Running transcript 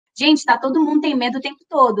Gente, tá, todo mundo tem medo o tempo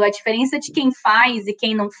todo. A diferença de quem faz e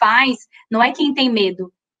quem não faz não é quem tem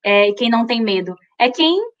medo, e quem não tem medo. É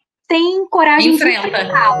quem tem coragem de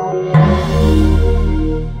enfrentá-lo.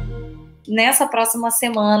 Nessa próxima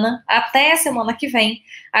semana, até a semana que vem,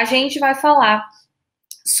 a gente vai falar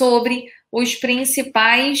sobre os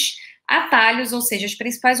principais atalhos, ou seja, as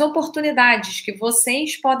principais oportunidades que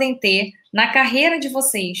vocês podem ter na carreira de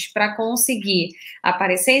vocês para conseguir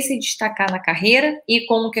aparecer e se destacar na carreira e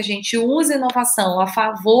como que a gente usa inovação a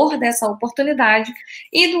favor dessa oportunidade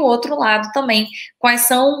e do outro lado também, quais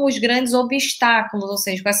são os grandes obstáculos, ou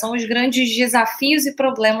seja, quais são os grandes desafios e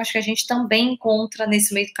problemas que a gente também encontra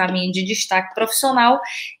nesse meio do caminho de destaque profissional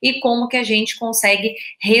e como que a gente consegue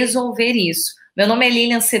resolver isso. Meu nome é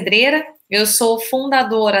Lilian Cedreira, eu sou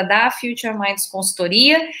fundadora da Future Minds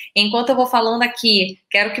Consultoria. Enquanto eu vou falando aqui,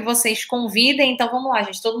 quero que vocês convidem. Então, vamos lá,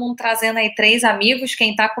 gente. Todo mundo trazendo aí 3 amigos.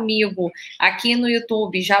 Quem está comigo aqui no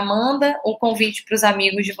YouTube já manda o convite para os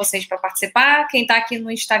amigos de vocês para participar. Quem está aqui no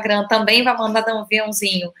Instagram também vai mandar um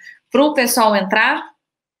aviãozinho para o pessoal entrar.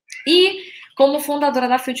 E como fundadora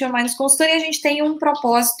da Future Minds Consultoria, a gente tem um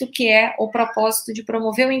propósito que é o propósito de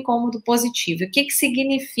promover o incômodo positivo. O que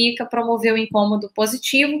significa promover o incômodo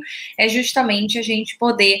positivo? É justamente a gente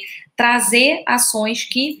poder trazer ações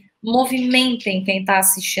que movimentem quem está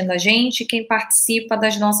assistindo a gente, quem participa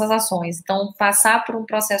das nossas ações. Então, passar por um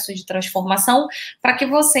processo de transformação para que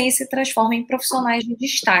vocês se transformem em profissionais de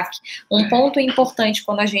destaque. Um ponto importante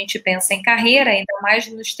quando a gente pensa em carreira, ainda mais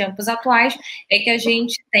nos tempos atuais, é que a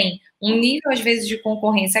gente tem um nível, às vezes, de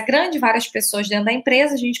concorrência grande, várias pessoas dentro da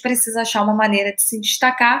empresa, a gente precisa achar uma maneira de se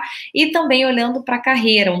destacar e também olhando para a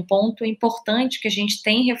carreira. Um ponto importante que a gente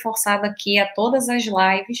tem reforçado aqui a todas as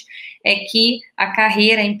lives é que a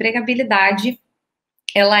carreira, a empregabilidade,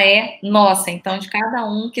 ela é nossa, então de cada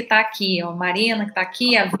um que está aqui, ó, a Marina que está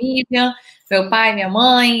aqui, a Vivian, meu pai, minha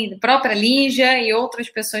mãe, a própria Lígia e outras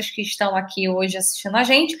pessoas que estão aqui hoje assistindo a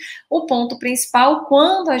gente, o ponto principal,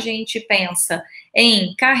 quando a gente pensa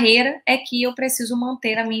em carreira, é que eu preciso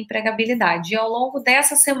manter a minha empregabilidade. E ao longo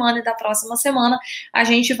dessa semana e da próxima semana, a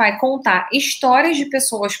gente vai contar histórias de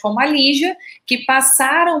pessoas como a Lígia, que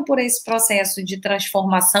passaram por esse processo de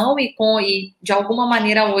transformação e de alguma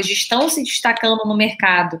maneira hoje estão se destacando no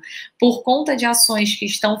mercado por conta de ações que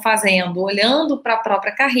estão fazendo, olhando para a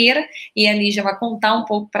própria carreira, e a Lígia vai contar um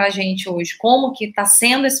pouco para a gente hoje como que está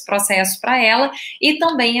sendo esse processo para ela, e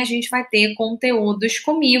também a gente vai ter conteúdos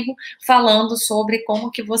comigo falando sobre como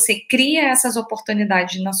que você cria essas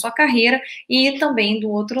oportunidades na sua carreira e também do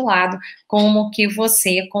outro lado, como que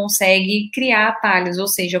você consegue criar atalhos, ou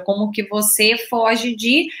seja, como que você foge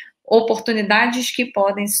de oportunidades que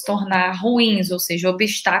podem se tornar ruins, ou seja,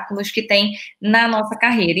 obstáculos que tem na nossa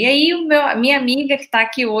carreira. E aí, a minha amiga que está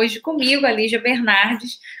aqui hoje comigo, a Lígia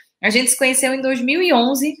Bernardes, a gente se conheceu em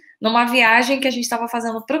 2011, numa viagem que a gente estava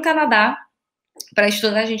fazendo para o Canadá, para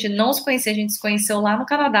estudar. A gente não se conhecia, a gente se conheceu lá no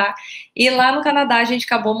Canadá, e lá no Canadá a gente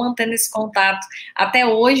acabou mantendo esse contato até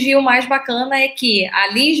hoje, e o mais bacana é que a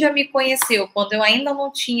Lígia me conheceu quando eu ainda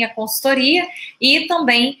não tinha consultoria, e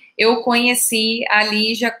também eu conheci a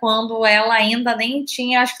Lígia quando ela ainda nem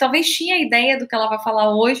tinha, acho que talvez tinha ideia do que ela vai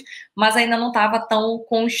falar hoje, mas ainda não estava tão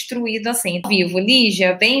construído assim. Vivo,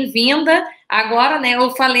 Lígia, bem-vinda. Agora, né,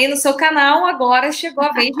 eu falei no seu canal, agora chegou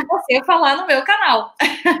a vez de você falar no meu canal.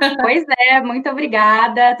 Pois é, muito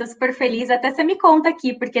obrigada, tô super feliz. Até você me conta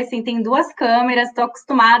aqui, porque assim, tem 2 câmeras, tô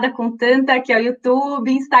acostumada com tanta aqui, ó,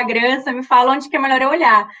 YouTube, Instagram, você me fala onde que é melhor eu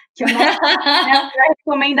olhar, que eu não tenho a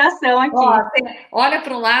recomendação aqui. Ó, olha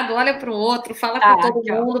para um lado, olha para o outro, fala com todo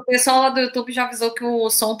aqui, mundo. O pessoal lá do YouTube já avisou que o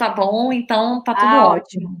som tá bom, então tá tudo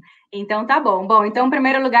ótimo. Então tá bom. Bom, então, em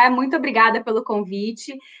primeiro lugar, muito obrigada pelo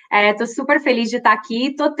convite. Tô super feliz de estar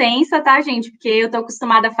aqui. Tô tensa, tá, gente? Porque eu tô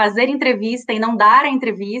acostumada a fazer entrevista e não dar a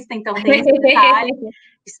entrevista, então tem esse detalhe.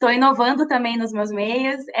 Estou inovando também nos meus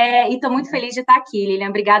meios, e estou muito feliz de estar aqui, Lilian.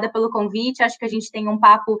 Obrigada pelo convite. Acho que a gente tem um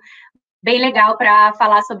papo bem legal para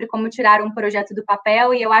falar sobre como tirar um projeto do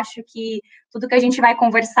papel, e eu acho que tudo que a gente vai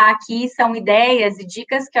conversar aqui são ideias e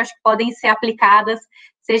dicas que eu acho que podem ser aplicadas,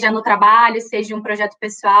 seja no trabalho, seja em um projeto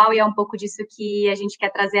pessoal, e é um pouco disso que a gente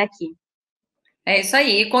quer trazer aqui. É isso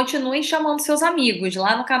aí. E continuem chamando seus amigos.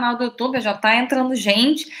 Lá no canal do YouTube já está entrando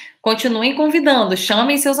gente. Continuem convidando.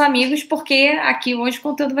 Chamem seus amigos, porque aqui hoje o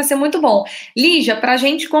conteúdo vai ser muito bom. Lígia, para a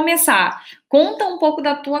gente começar, conta um pouco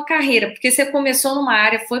da tua carreira, porque você começou numa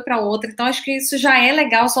área, foi para outra. Então, acho que isso já é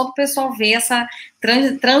legal, só do pessoal ver essa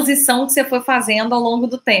transição que você foi fazendo ao longo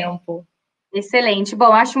do tempo. Excelente.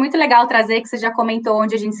 Bom, acho muito legal trazer que você já comentou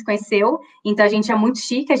onde a gente se conheceu. Então, a gente é muito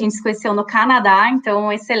chique, a gente se conheceu no Canadá,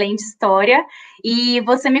 então, excelente história. E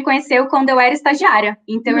você me conheceu quando eu era estagiária.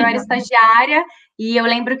 Então, eu era estagiária e eu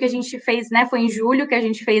lembro que a gente fez, né, foi em julho que a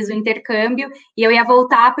gente fez o intercâmbio, e eu ia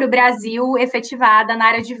voltar para o Brasil efetivada na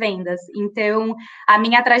área de vendas. Então, a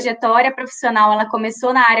minha trajetória profissional, ela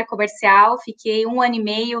começou na área comercial, fiquei 1 ano e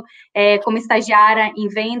meio como estagiária em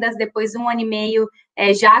vendas, depois 1 ano e meio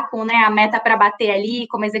já com, né, a meta para bater ali,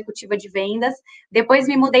 como executiva de vendas. Depois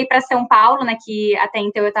me mudei para São Paulo, né, que até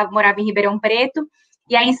então eu morava em Ribeirão Preto,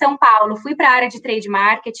 e aí em São Paulo fui para a área de trade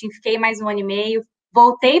marketing, fiquei mais 1 ano e meio,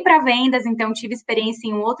 voltei para vendas, então tive experiência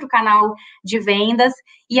em um outro canal de vendas,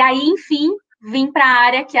 e aí, enfim, vim para a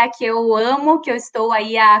área que é a que eu amo, que eu estou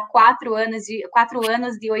aí há 4 anos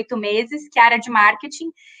e 8 meses, que é a área de marketing,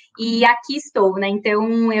 e aqui estou, né?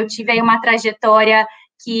 Então, eu tive aí uma trajetória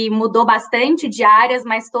que mudou bastante de áreas,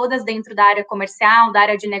 mas todas dentro da área comercial, da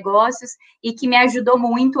área de negócios, e que me ajudou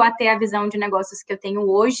muito a ter a visão de negócios que eu tenho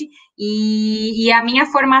hoje. E a minha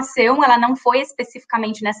formação, ela não foi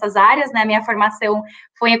especificamente nessas áreas, né? A minha formação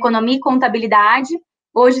foi em economia e contabilidade.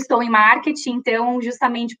 Hoje estou em marketing, então,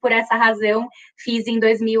 justamente por essa razão, fiz em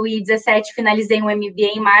 2017, finalizei um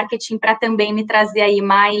MBA em marketing para também me trazer aí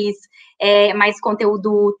mais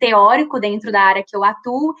conteúdo teórico dentro da área que eu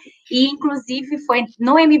atuo, e inclusive foi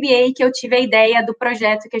no MBA que eu tive a ideia do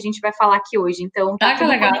projeto que a gente vai falar aqui hoje, então tá tudo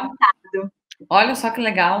conectado. Olha só que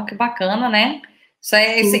legal, que bacana, né? Isso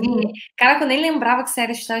aí, Sim. cara, eu nem lembrava que você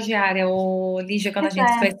era estagiária, Lígia, quando a Pois gente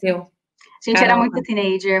se é. conheceu. A gente era Caramba. muito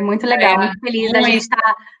teenager, muito legal, muito feliz. A gente Muito.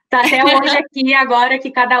 tá até hoje aqui, agora que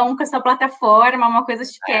cada um com a sua plataforma, uma coisa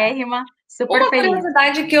chiquérrima, super Uma feliz.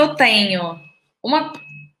 curiosidade que eu tenho, uma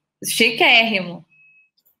chiquérrimo.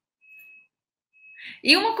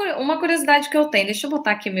 E uma curiosidade que eu tenho, deixa eu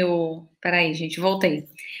botar aqui meu. Peraí, gente, voltei.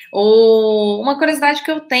 Uma curiosidade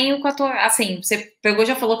que eu tenho com a tua. Assim, você pegou,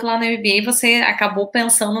 já falou que lá no MBA você acabou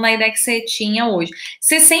pensando na ideia que você tinha hoje.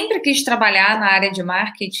 Você sempre quis trabalhar na área de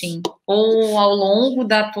marketing? Ou ao longo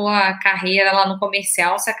da tua carreira lá no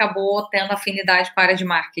comercial, você acabou tendo afinidade com a área de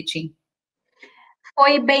marketing?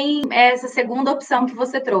 Foi bem essa segunda opção que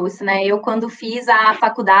você trouxe, né? Eu, quando fiz a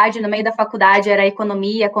faculdade, no meio da faculdade era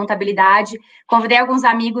economia, contabilidade. Convidei alguns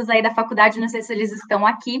amigos aí da faculdade, não sei se eles estão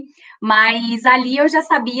aqui, mas ali eu já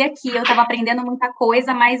sabia que eu estava aprendendo muita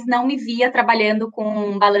coisa, mas não me via trabalhando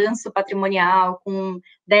com balanço patrimonial, com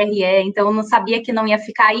DRE, então eu não sabia que não ia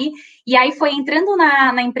ficar aí. E aí foi entrando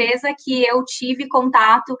na empresa que eu tive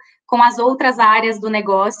contato com as outras áreas do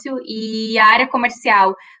negócio, e a área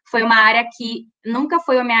comercial foi uma área que nunca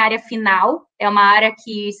foi a minha área final, é uma área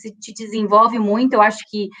que se te desenvolve muito. Eu acho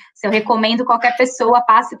que se eu recomendo qualquer pessoa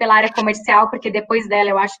passe pela área comercial, porque depois dela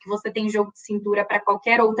eu acho que você tem jogo de cintura para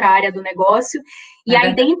qualquer outra área do negócio. E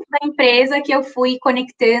aí, dentro da empresa, que eu fui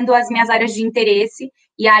conectando as minhas áreas de interesse,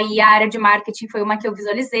 e aí a área de marketing foi uma que eu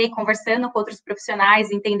visualizei, conversando com outros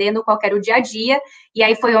profissionais, entendendo qual era o dia a dia, e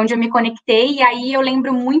aí foi onde eu me conectei. E aí eu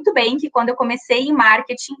lembro muito bem que quando eu comecei em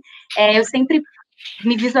marketing, eu sempre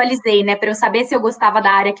me visualizei, né, para eu saber se eu gostava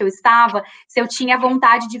da área que eu estava, se eu tinha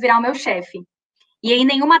vontade de virar o meu chefe. E em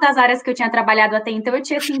nenhuma das áreas que eu tinha trabalhado até então eu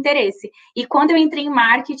tinha esse interesse. E quando eu entrei em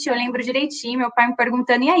marketing, eu lembro direitinho, meu pai me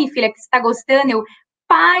perguntando: e aí, filha, que você está gostando? Eu,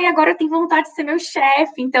 pai, agora eu tenho vontade de ser meu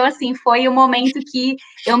chefe. Então, assim, foi o momento que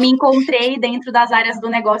eu me encontrei dentro das áreas do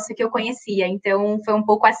negócio que eu conhecia. Então, foi um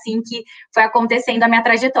pouco assim que foi acontecendo a minha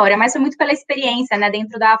trajetória. Mas foi muito pela experiência, né?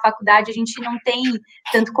 Dentro da faculdade, a gente não tem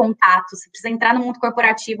tanto contato. Você precisa entrar no mundo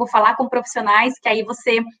corporativo, falar com profissionais, que aí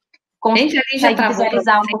você Gente, a Lígia consegue travou pra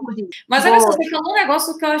visualizar um você. pouco disso. Mas olha só, você falou um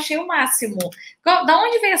negócio que eu achei o máximo. Da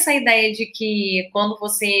onde veio essa ideia de que quando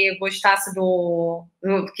você gostasse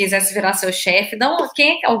quisesse virar seu chefe,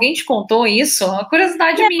 alguém te contou isso? Uma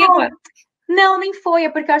curiosidade minha Não, agora. não, nem foi, é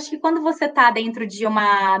porque eu acho que quando você está dentro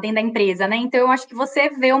da empresa, né? Então eu acho que você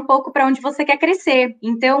vê um pouco para onde você quer crescer.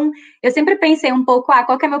 Então, eu sempre pensei um pouco,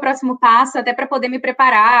 qual que é meu próximo passo, até para poder me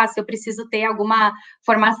preparar, se eu preciso ter alguma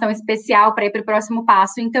formação especial para ir para o próximo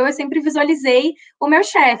passo. Então, eu sempre visualizei o meu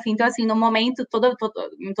chefe. Então, assim, no momento,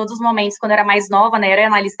 em todos os momentos, quando eu era mais nova, né? Eu era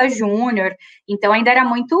analista júnior, então ainda era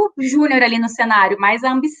muito júnior ali no cenário, mas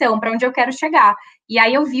a ambição, para onde eu quero chegar. E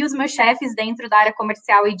aí eu vi os meus chefes dentro da área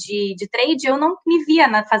comercial e de trade, eu não me via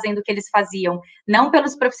fazendo o que eles faziam. Não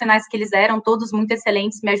pelos profissionais que eles eram, todos muito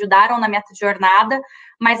excelentes, me ajudaram na minha jornada,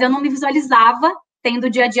 mas eu não me visualizava tendo o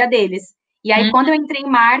dia a dia deles. E aí, quando eu entrei em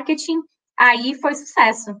marketing, aí foi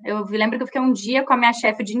sucesso. Eu lembro que eu fiquei um dia com a minha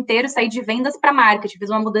chefe o dia inteiro, saí de vendas para marketing, fiz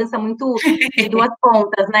uma mudança muito de duas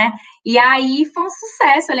pontas, né? E aí foi um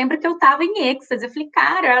sucesso. Eu lembro que eu estava em êxtase. Eu falei,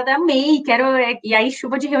 cara, eu amei, quero. E aí,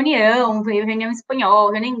 chuva de reunião, reunião em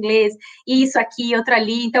espanhol, reunião em inglês, isso aqui, outro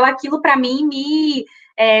ali. Então, aquilo para mim me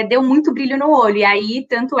deu muito brilho no olho. E aí,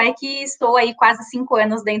 tanto é que estou aí quase 5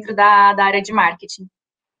 anos dentro da área de marketing.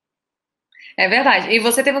 É verdade. E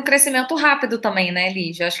você teve um crescimento rápido também, né,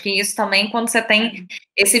 Lígia? Acho que isso também, quando você tem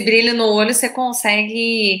esse brilho no olho, você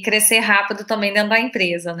consegue crescer rápido também dentro da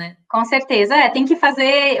empresa, né? Com certeza, tem que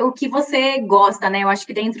fazer o que você gosta, né? Eu acho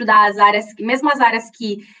que dentro das áreas, mesmo as áreas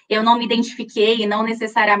que eu não me identifiquei e não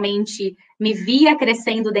necessariamente me via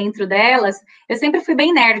crescendo dentro delas, eu sempre fui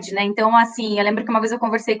bem nerd, né? Então, assim, eu lembro que uma vez eu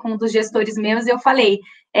conversei com um dos gestores meus e eu falei,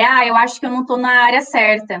 eu acho que eu não estou na área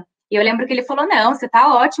certa. E eu lembro que ele falou, não, você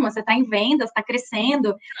está ótima, você está em vendas, está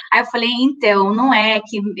crescendo. Aí eu falei, então, não é,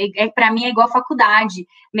 que para mim é igual faculdade.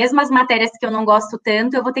 Mesmo as matérias que eu não gosto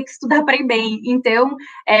tanto, eu vou ter que estudar para ir bem. Então,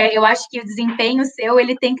 eu acho que o desempenho seu,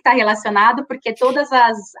 ele tem que estar relacionado, porque todas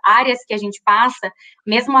as áreas que a gente passa,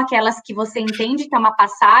 mesmo aquelas que você entende que é uma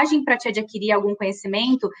passagem para te adquirir algum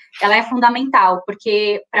conhecimento, ela é fundamental,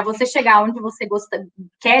 porque para você chegar onde você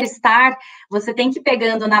quer estar, você tem que ir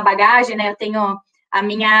pegando na bagagem, né? Eu tenho a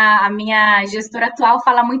minha gestora atual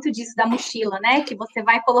fala muito disso da mochila, né? Que você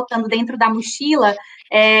vai colocando dentro da mochila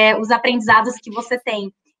os aprendizados que você tem.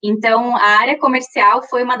 Então, a área comercial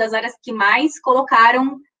foi uma das áreas que mais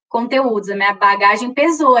colocaram conteúdos. A minha bagagem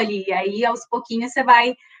pesou ali. Aí, aos pouquinhos, você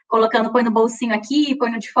vai colocando, põe no bolsinho aqui,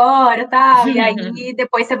 põe no de fora, tal. E aí,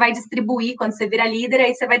 depois você vai distribuir, quando você vira líder,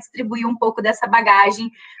 aí você vai distribuir um pouco dessa bagagem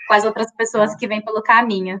com as outras pessoas que vêm pelo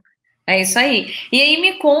caminho. É isso aí. E aí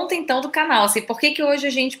me conta então do canal, assim, por que que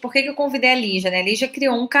eu convidei a Lígia, né? A Lígia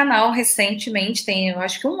criou um canal recentemente, tem, eu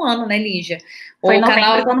acho que um ano, né, Lígia? Foi em O novembro do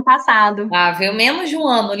canal, ano passado. veio menos de um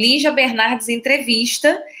ano, Lígia Bernardes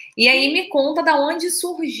Entrevista. E aí me conta da onde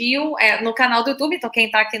surgiu, no canal do YouTube, então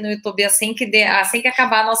quem tá aqui no YouTube, assim que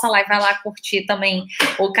acabar a nossa live, vai lá curtir também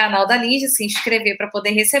o canal da Lígia, se inscrever para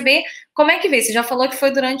poder receber. Como é que veio? Você já falou que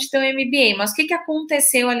foi durante o teu MBA, mas o que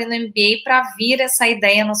aconteceu ali no MBA para vir essa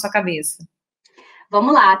ideia na sua cabeça?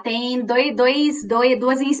 Vamos lá, tem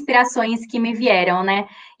duas inspirações que me vieram, né?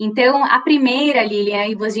 Então, a primeira, Lilian,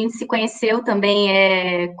 e a gente se conheceu também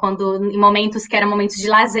quando em momentos que eram momentos de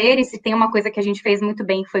lazer, e se tem uma coisa que a gente fez muito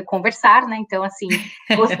bem foi conversar, né? Então, assim,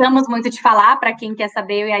 gostamos muito de falar. Para quem quer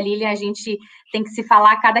saber, eu e a Lilian, a gente tem que se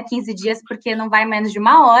falar a cada 15 dias, porque não vai menos de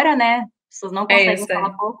uma hora, né? As pessoas não conseguem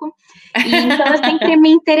falar pouco. E então eu sempre me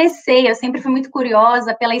interessei, eu sempre fui muito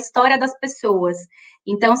curiosa pela história das pessoas.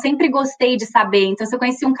 Então, sempre gostei de saber. Então, se eu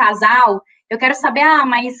conheci um casal, eu quero saber,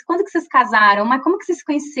 mas quando que vocês casaram? Mas como que vocês se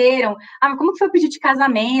conheceram? Mas como que foi o pedido de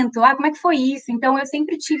casamento? Como é que foi isso? Então, eu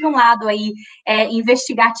sempre tive um lado aí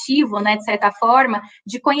investigativo, né, de certa forma,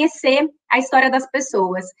 de conhecer a história das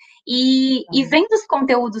pessoas. E vendo os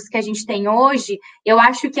conteúdos que a gente tem hoje, eu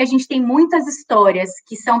acho que a gente tem muitas histórias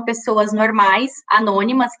que são pessoas normais,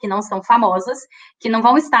 anônimas, que não são famosas, que não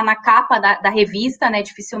vão estar na capa da revista, né?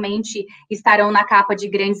 Dificilmente estarão na capa de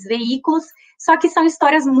grandes veículos, só que são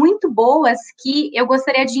histórias muito boas que eu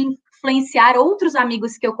gostaria de influenciar outros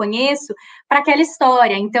amigos que eu conheço para aquela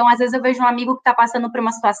história. Então, às vezes eu vejo um amigo que está passando por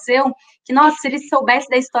uma situação que, nossa, se ele soubesse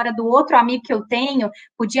da história do outro amigo que eu tenho,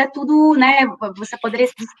 podia tudo, né? Você poderia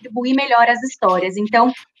distribuir melhor as histórias.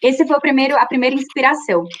 Então, esse foi a primeira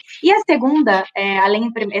inspiração. E a segunda,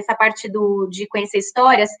 além dessa parte de conhecer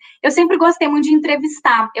histórias, eu sempre gostei muito de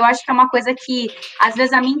entrevistar. Eu acho que é uma coisa que, às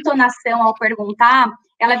vezes, a minha entonação ao perguntar,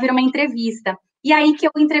 ela vira uma entrevista. E aí que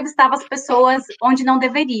eu entrevistava as pessoas onde não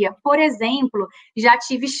deveria. Por exemplo, já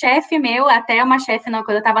tive chefe meu, até uma chefe, não,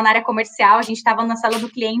 quando eu estava na área comercial, a gente estava na sala do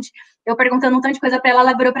cliente, eu perguntando um tanto de coisa para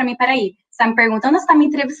ela virou para mim, peraí, você está me perguntando ou você está me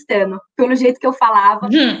entrevistando? Pelo jeito que eu falava.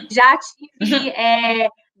 Já tive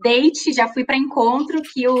date, já fui para encontro,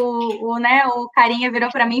 que o carinha virou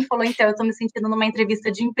para mim e falou, então, eu estou me sentindo numa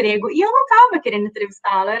entrevista de emprego. E eu não estava querendo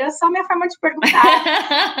entrevistá-lo, era só minha forma de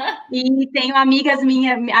perguntar. E tenho amigas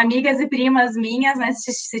e primas minhas, né?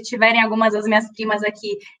 Se tiverem algumas das minhas primas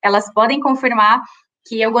aqui, elas podem confirmar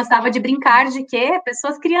que eu gostava de brincar de quê?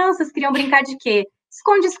 Crianças queriam brincar de quê?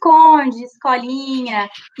 Esconde-esconde, escolinha,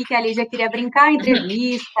 que a Lígia queria brincar,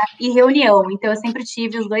 entrevista e reunião. Então, eu sempre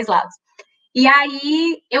tive os dois lados. E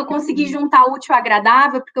aí eu consegui juntar o útil ao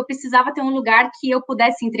agradável, porque eu precisava ter um lugar que eu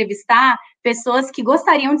pudesse entrevistar pessoas que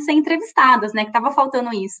gostariam de ser entrevistadas, né? Que estava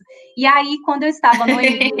faltando isso. E aí, quando eu estava no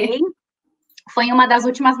MBA, foi uma das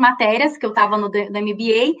últimas matérias que eu estava no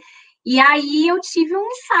MBA, e aí eu tive um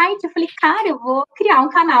insight, eu falei, cara, eu vou criar um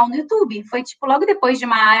canal no YouTube. Foi tipo logo depois de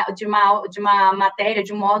uma matéria,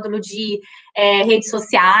 de um módulo de redes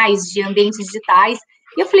sociais, de ambientes digitais.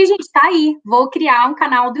 E eu falei, gente, tá aí, vou criar um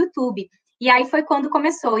canal do YouTube. E aí foi quando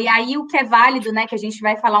começou. E aí o que é válido, né, que a gente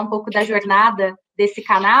vai falar um pouco da jornada desse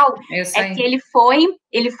canal, que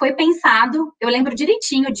ele foi pensado, eu lembro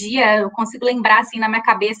direitinho o dia, eu consigo lembrar assim na minha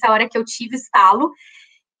cabeça a hora que eu tive estalo,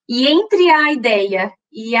 e entre a ideia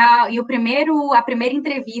e a primeira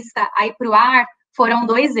entrevista aí para o ar, foram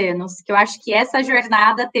 2 anos, que eu acho que essa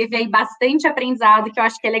jornada teve aí bastante aprendizado, que eu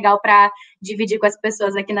acho que é legal para dividir com as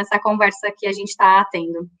pessoas aqui nessa conversa que a gente está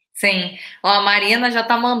tendo. Sim. Ó, a Marina já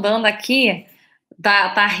tá mandando aqui,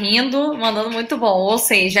 tá rindo, mandando muito bom. Ou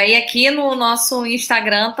seja, aí aqui no nosso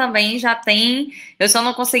Instagram também já tem, eu só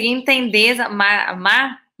não consegui entender,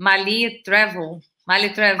 Mali Travel, Mali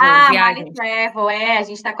viagem. Travel, a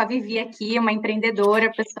gente está com a Vivi aqui, uma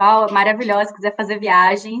empreendedora, pessoal, maravilhosa, quiser fazer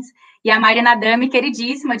viagens. E a Marina Dami,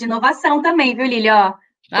 queridíssima, de inovação também, viu, Lília? Ó,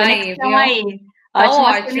 Aí, conexão viu? aí. Então,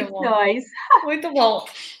 Ótimas ótimo. conexões. Muito bom.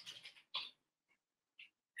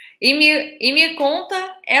 E me conta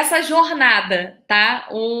essa jornada, tá?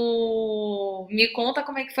 Me conta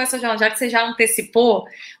como é que foi essa jornada, já que você já antecipou,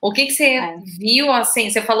 o que você viu, assim,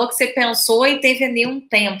 você falou que você pensou e teve ali um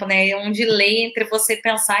tempo, né? Um delay entre você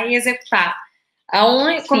pensar e executar.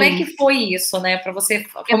 Como é que foi isso, né? Para você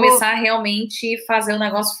começar a realmente fazer o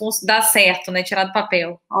negócio dar certo, né? Tirar do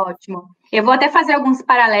papel. Ótimo. Eu vou até fazer alguns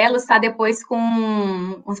paralelos, tá? Depois com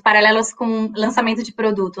uns paralelos com lançamento de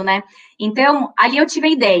produto, né? Então, ali eu tive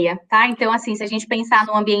a ideia, tá? Então, assim, se a gente pensar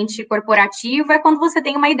no ambiente corporativo, é quando você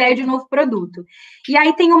tem uma ideia de um novo produto. E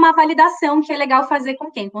aí tem uma validação que é legal fazer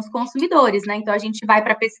com quem? Com os consumidores, né? Então, a gente vai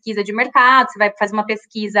para pesquisa de mercado, você vai fazer uma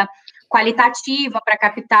pesquisa qualitativa para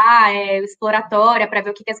captar, exploratória, para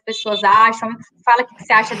ver o que as pessoas acham, fala o que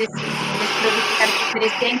você acha desse produto que eu quero te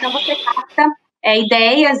oferecer. Então, você capta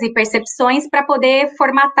ideias e percepções para poder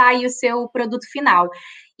formatar aí o seu produto final.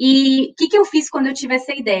 E o que eu fiz quando eu tive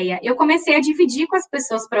essa ideia? Eu comecei a dividir com as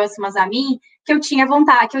pessoas próximas a mim que eu tinha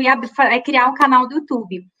vontade, que eu ia criar um canal do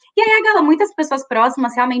YouTube. E aí, muitas pessoas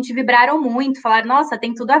próximas realmente vibraram muito, falaram, nossa,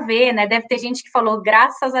 tem tudo a ver, né? Deve ter gente que falou,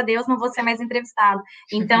 graças a Deus, não vou ser mais entrevistado.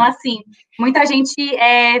 Então, assim, muita gente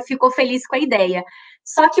ficou feliz com a ideia.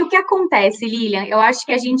 Só que o que acontece, Lilian, eu acho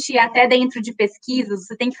que a gente, até dentro de pesquisas,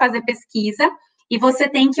 você tem que fazer pesquisa, e você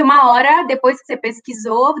tem que, uma hora, depois que você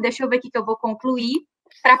pesquisou, deixa eu ver o que eu vou concluir,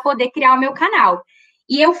 para poder criar o meu canal.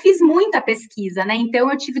 E eu fiz muita pesquisa, né?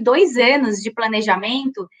 Então, eu tive 2 anos de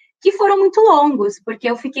planejamento que foram muito longos, porque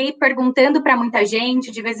eu fiquei perguntando para muita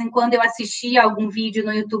gente, de vez em quando eu assistia algum vídeo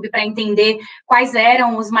no YouTube para entender quais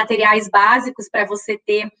eram os materiais básicos para você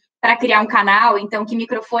ter para criar um canal, então que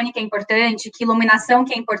microfone que é importante, que iluminação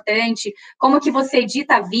que é importante, como que você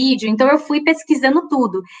edita vídeo, então eu fui pesquisando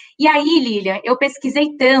tudo. E aí, Lília, eu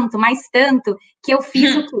pesquisei tanto, mais tanto, que eu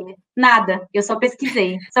fiz o quê? Nada, eu só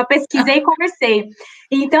pesquisei e conversei.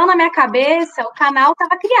 Então, na minha cabeça, o canal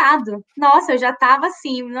estava criado. Nossa, eu já estava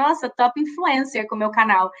assim, nossa, top influencer com o meu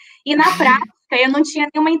canal. E na prática, eu não tinha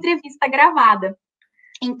nenhuma entrevista gravada.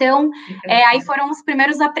 Então, aí foram os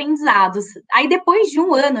primeiros aprendizados. Aí, depois de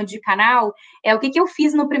 1 ano de canal, o que eu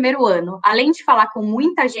fiz no primeiro ano? Além de falar com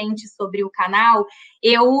muita gente sobre o canal,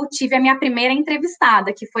 eu tive a minha primeira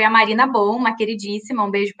entrevistada, que foi a Marina Bom, uma queridíssima,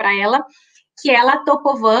 um beijo para ela, que ela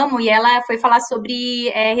topou vamos, e ela foi falar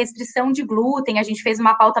sobre restrição de glúten, a gente fez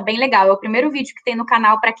uma pauta bem legal, é o primeiro vídeo que tem no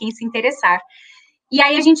canal para quem se interessar. E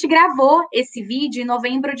aí, a gente gravou esse vídeo em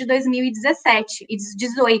novembro de 2017 e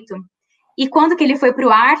 2018. E quando que ele foi para o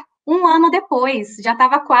ar? 1 ano depois. Já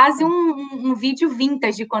estava quase um vídeo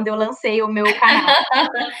vintage quando eu lancei o meu canal.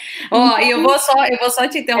 Ó, e eu vou só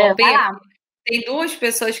te interromper. Vai lá. Tem 2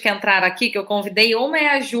 pessoas que entraram aqui que eu convidei. Uma é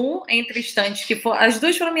a Ju, entre instantes, as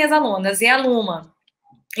 2 foram minhas alunas, e a Luma.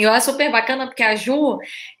 Eu acho super bacana porque a Ju,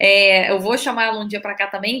 eu vou chamar ela um dia para cá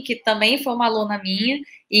também, que também foi uma aluna minha,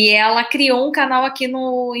 e ela criou um canal aqui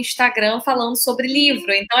no Instagram falando sobre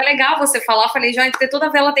livro. Então é legal você falar, eu falei, já tem toda a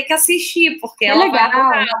ver, ela tem que assistir, porque ela vai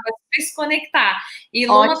adorar, vai se conectar. E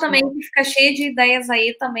Luma também fica cheia de ideias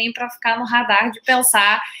aí também para ficar no radar de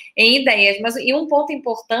pensar em ideias. E um ponto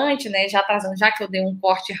importante, né, já que eu dei um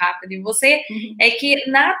corte rápido em você, é que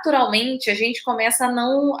naturalmente a gente começa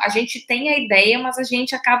a gente tem a ideia, mas a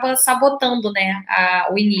gente acaba sabotando, né,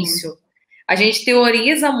 o início. A gente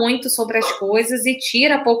teoriza muito sobre as coisas e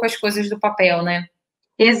tira pouco as coisas do papel, né?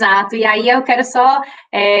 Exato, e aí eu quero só,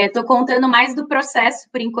 tô contando mais do processo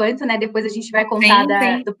por enquanto, né? Depois a gente vai contar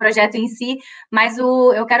do projeto em si, mas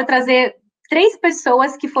eu quero trazer 3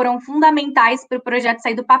 pessoas que foram fundamentais para o projeto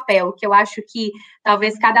sair do papel, que eu acho que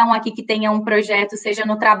talvez cada um aqui que tenha um projeto, seja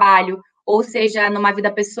no trabalho ou seja numa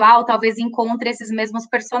vida pessoal, talvez encontre esses mesmos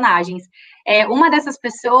personagens. Uma dessas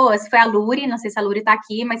pessoas foi a Luri, não sei se a Luri está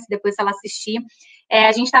aqui, mas depois se ela assistir,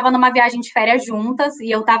 a gente estava numa viagem de férias juntas, e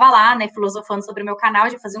eu estava lá, né, filosofando sobre o meu canal,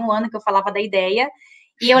 já fazia 1 ano que eu falava da ideia,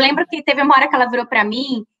 e eu lembro que teve uma hora que ela virou para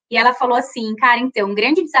mim, e ela falou assim, cara, então, um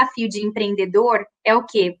grande desafio de empreendedor é o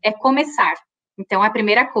quê? É começar. Então, é a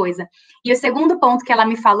primeira coisa. E o segundo ponto que ela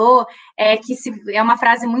me falou é que é uma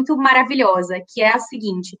frase muito maravilhosa, que é a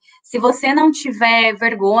seguinte: se você não tiver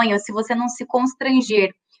vergonha, ou se você não se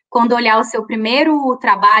constranger quando olhar o seu primeiro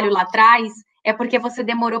trabalho lá atrás, é porque você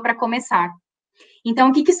demorou para começar. Então,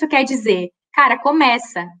 o que isso quer dizer? Cara,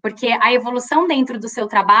 começa, porque a evolução dentro do seu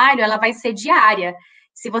trabalho, ela vai ser diária.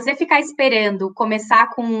 Se você ficar esperando começar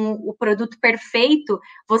com o produto perfeito,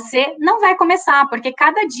 você não vai começar, porque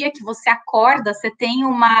cada dia que você acorda, você tem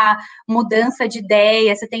uma mudança de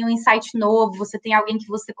ideia, você tem um insight novo, você tem alguém que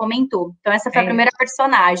você comentou. Então, essa foi a primeira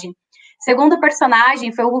personagem. Segundo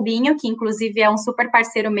personagem foi o Rubinho, que inclusive é um super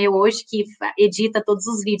parceiro meu hoje, que edita todos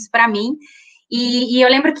os vídeos para mim. E eu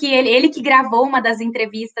lembro que ele que gravou uma das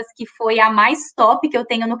entrevistas que foi a mais top que eu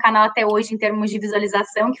tenho no canal até hoje em termos de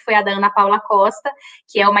visualização, que foi a da Ana Paula Costa,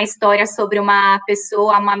 que é uma história sobre uma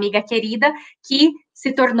pessoa, uma amiga querida, que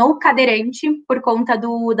se tornou cadeirante por conta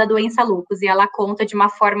da doença lúpus. E ela conta de uma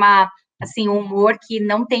forma, assim, um humor que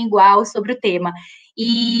não tem igual sobre o tema.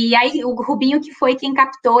 E aí o Rubinho que foi quem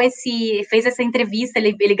captou fez essa entrevista,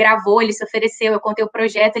 ele gravou, ele se ofereceu, eu contei o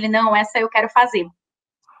projeto, ele, não, essa eu quero fazer.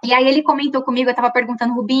 E aí ele comentou comigo, eu estava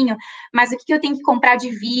perguntando, Rubinho, mas o que eu tenho que comprar de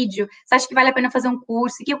vídeo? Você acha que vale a pena fazer um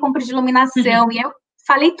curso? O que eu compro de iluminação? Uhum. E eu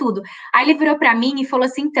falei tudo. Aí ele virou para mim e falou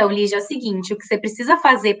assim, então, Lígia, é o seguinte, o que você precisa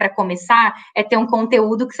fazer para começar é ter um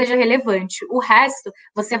conteúdo que seja relevante. O resto,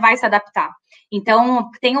 você vai se adaptar. Então,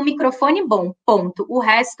 tem um microfone bom, ponto. O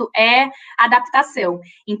resto é adaptação.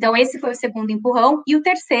 Então, esse foi o segundo empurrão. E o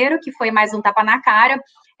terceiro, que foi mais um tapa na cara,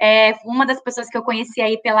 uma das pessoas que eu conheci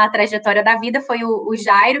aí pela trajetória da vida foi o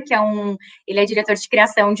Jairo, que ele é diretor de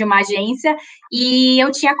criação de uma agência, e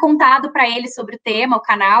eu tinha contado para ele sobre o tema, o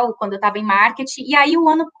canal, quando eu estava em marketing, e aí o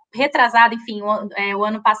ano retrasado, enfim, o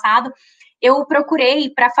ano passado, eu procurei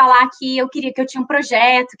para falar que eu tinha um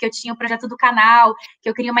projeto, que eu tinha o projeto do canal, que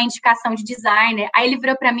eu queria uma indicação de designer. Aí ele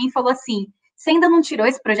virou para mim e falou assim, você ainda não tirou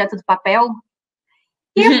esse projeto do papel?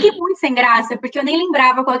 E eu fiquei muito sem graça, porque eu nem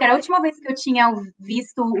lembrava qual era a última vez que eu tinha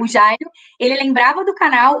visto o Jairo. Ele lembrava do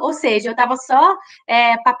canal, ou seja, eu estava só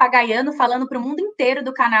papagaiando, falando para o mundo inteiro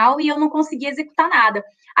do canal e eu não conseguia executar nada.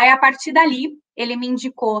 Aí, a partir dali, ele me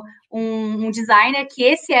indicou um designer, que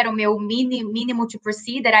esse era o meu mínimo de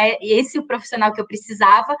procedure, era esse o profissional que eu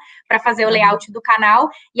precisava para fazer o layout do canal.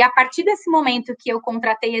 E a partir desse momento que eu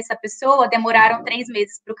contratei essa pessoa, demoraram 3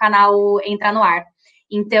 meses para o canal entrar no ar.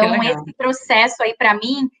 Então, esse processo aí, para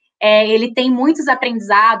mim, ele tem muitos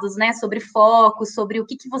aprendizados, né, sobre foco, sobre o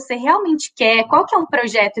que você realmente quer, qual que é um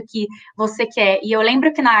projeto que você quer. E eu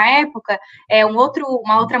lembro que, na época,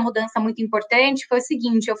 uma outra mudança muito importante foi o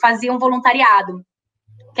seguinte, eu fazia um voluntariado,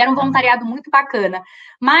 que era um voluntariado muito bacana,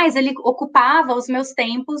 mas ele ocupava os meus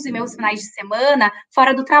tempos e meus finais de semana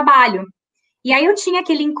fora do trabalho. E aí eu tinha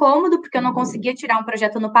aquele incômodo, porque eu não conseguia tirar um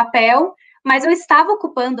projeto no papel, mas eu estava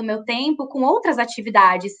ocupando o meu tempo com outras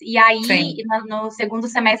atividades. E aí, no segundo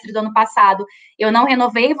semestre do ano passado, eu não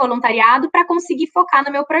renovei o voluntariado para conseguir focar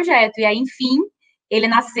no meu projeto. E aí, enfim, ele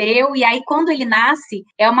nasceu. E aí, quando ele nasce,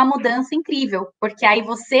 é uma mudança incrível, porque aí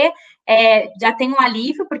você já tem um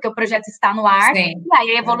alívio, porque o projeto está no ar. Sim. E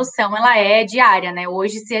aí a evolução, ela é diária, né?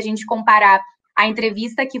 Hoje, se a gente comparar a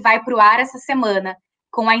entrevista que vai para o ar essa semana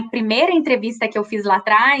com a primeira entrevista que eu fiz lá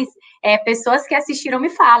atrás, pessoas que assistiram me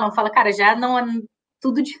falam, cara, já não é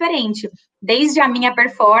tudo diferente. Desde a minha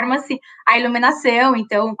performance, a iluminação,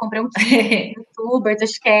 então, comprei um kit, youtuber, tô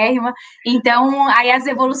chiquérrima. Então, aí as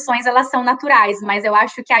evoluções, elas são naturais, mas eu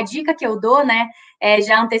acho que a dica que eu dou, né,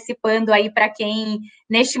 já antecipando aí para quem,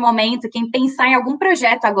 neste momento, quem pensar em algum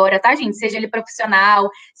projeto agora, tá, gente? Seja ele profissional,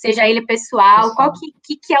 seja ele pessoal, qual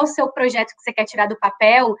que é o seu projeto que você quer tirar do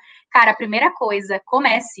papel? Cara, a primeira coisa,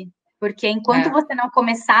 comece. Porque enquanto você não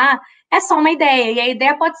começar, é só uma ideia. E a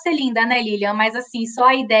ideia pode ser linda, né, Lilian? Mas, assim, só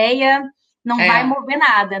a ideia não vai mover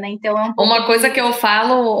nada, né? Então, é um pouco... Uma coisa que eu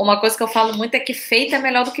falo muito é que feito é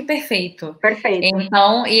melhor do que perfeito. Perfeito.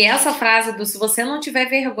 Então, e essa frase do se você não tiver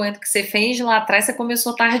vergonha do que você fez lá atrás, você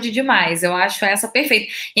começou tarde demais. Eu acho essa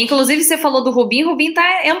perfeita. Inclusive, você falou do Rubinho. Rubinho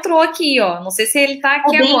entrou aqui, ó. Não sei se ele tá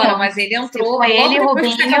aqui Rubinho, agora, mas ele entrou. Logo depois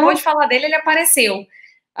Rubinho, que você acabou de falar dele, ele apareceu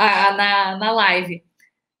na live.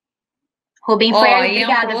 Rubinho foi aí,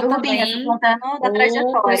 obrigada, viu, Rubinho? Eu tô contando da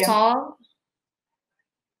trajetória. Pessoal...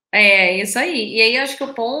 isso aí. E aí, acho que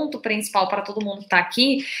o ponto principal para todo mundo que tá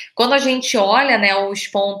aqui, quando a gente olha, né, os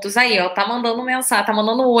pontos aí, ó, tá mandando mensagem, tá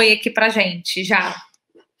mandando oi aqui pra gente, já.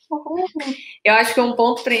 Eu acho que um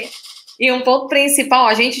ponto principal,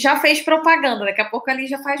 a gente já fez propaganda, daqui a pouco a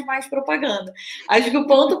Lígia faz mais propaganda. Acho que o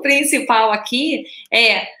ponto principal aqui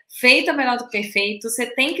é feito é melhor do que perfeito, você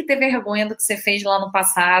tem que ter vergonha do que você fez lá no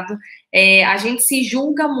passado, a gente se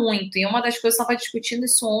julga muito, e uma das coisas, eu estava discutindo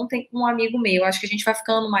isso ontem com um amigo meu, acho que a gente vai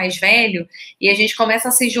ficando mais velho e a gente começa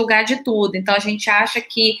a se julgar de tudo, então a gente acha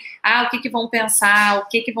que, o que vão pensar, o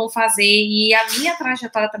que vão fazer, e a minha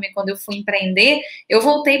trajetória também, quando eu fui empreender, eu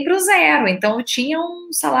voltei para o zero, então eu tinha um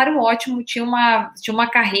salário ótimo, tinha uma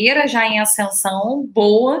carreira já em ascensão,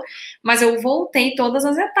 boa, mas eu voltei todas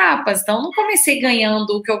as etapas, então eu não comecei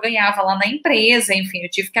ganhando o que eu ganhava lá na empresa, enfim, eu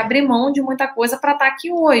tive que abrir mão de muita coisa para estar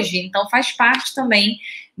aqui hoje, então faz parte também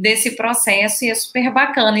desse processo e é super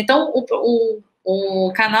bacana. Então,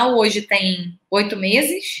 o canal hoje tem 8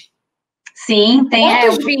 meses? Sim, tem.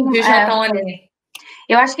 Quantos vídeos já estão ali?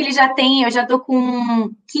 Eu acho que ele já tem, eu já tô com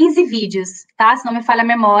 15 vídeos, tá? Se não me falha a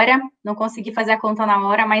memória, não consegui fazer a conta na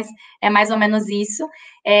hora, mas é mais ou menos isso.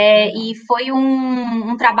 E foi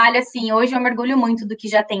um trabalho, assim, hoje eu mergulho muito do que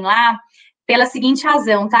já tem lá, pela seguinte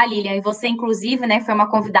razão, tá, Lilian? E você, inclusive, né, foi uma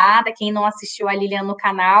convidada, quem não assistiu a Lilian no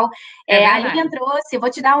canal. A Lilian trouxe, eu vou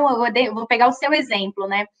te dar vou pegar o seu exemplo,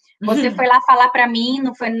 né? Você foi lá falar para mim,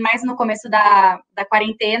 foi mais no começo da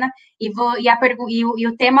quarentena, e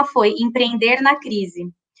o tema foi empreender na crise.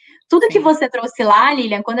 Tudo que você trouxe lá,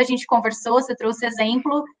 Lilian, quando a gente conversou, você trouxe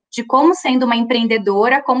exemplo de como, sendo uma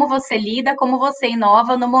empreendedora, como você lida, como você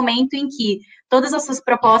inova no momento em que todas as suas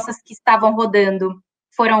propostas que estavam rodando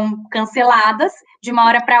foram canceladas, de uma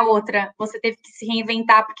hora para outra, você teve que se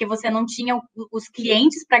reinventar porque você não tinha os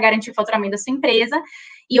clientes para garantir o faturamento da sua empresa,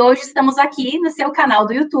 e hoje estamos aqui no seu canal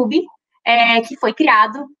do YouTube, que foi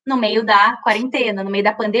criado no meio da quarentena, no meio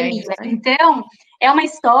da pandemia. Então, é uma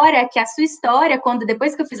história que a sua história,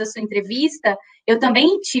 depois que eu fiz a sua entrevista, eu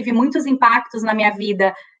também tive muitos impactos na minha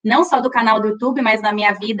vida, não só do canal do YouTube, mas na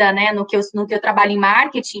minha vida, né, no que eu trabalho em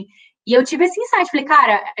marketing. E eu tive esse insight, falei,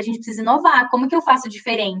 cara, a gente precisa inovar, como que eu faço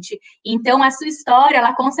diferente? Então, a sua história,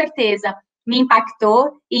 ela com certeza me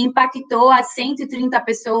impactou, e impactou as 130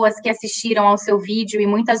 pessoas que assistiram ao seu vídeo e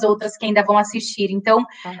muitas outras que ainda vão assistir. Então,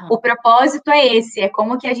 o propósito é esse, é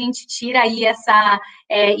como que a gente tira aí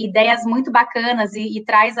ideias muito bacanas e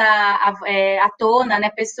traz à tona, né,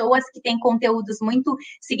 pessoas que têm conteúdos muito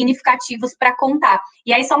significativos para contar.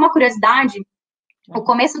 E aí, só uma curiosidade, o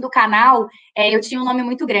começo do canal, eu tinha um nome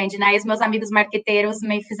muito grande, né? E os meus amigos marqueteiros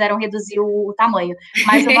me fizeram reduzir o tamanho.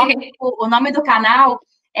 Mas o nome do canal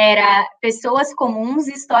era Pessoas Comuns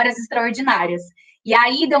e Histórias Extraordinárias. E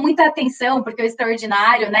aí deu muita atenção, porque o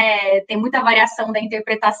extraordinário, né, tem muita variação da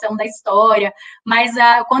interpretação da história, mas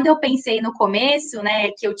quando eu pensei no começo,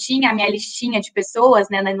 né, que eu tinha a minha listinha de pessoas,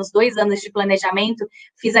 né, nos 2 anos de planejamento,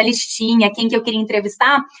 fiz a listinha, quem que eu queria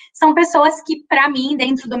entrevistar, são pessoas que, para mim,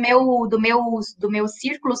 dentro do meu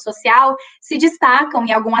círculo social, se destacam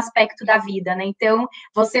em algum aspecto da vida, né? Então,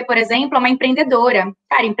 você, por exemplo, é uma empreendedora.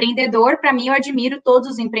 Cara, empreendedor, para mim, eu admiro todos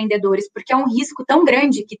os empreendedores, porque é um risco tão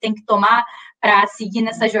grande que tem que tomar para seguir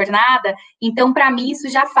nessa jornada. Então, para mim, isso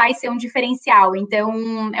já faz ser um diferencial.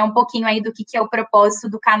 Então, é um pouquinho aí do que é o propósito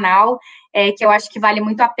do canal, que eu acho que vale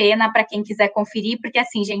muito a pena para quem quiser conferir, porque,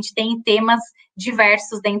 assim, gente, tem temas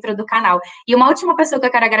diversos dentro do canal. E uma última pessoa que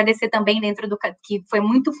eu quero agradecer também que foi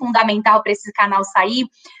muito fundamental para esse canal sair,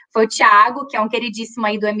 foi o Thiago, que é um queridíssimo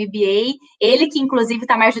aí do MBA, ele que, inclusive,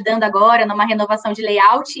 está me ajudando agora numa renovação de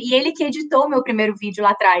layout, e ele que editou o meu primeiro vídeo lá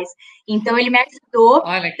atrás. Então, ele me ajudou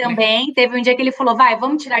também. Teve um dia que ele falou,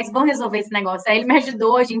 vamos tirar isso, vamos resolver esse negócio. Aí ele me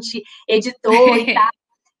ajudou, a gente editou e tal.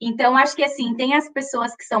 Então, acho que, assim, tem as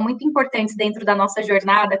pessoas que são muito importantes dentro da nossa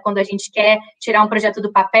jornada, quando a gente quer tirar um projeto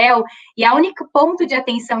do papel, e o único ponto de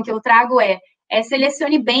atenção que eu trago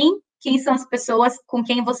selecione bem quem são as pessoas com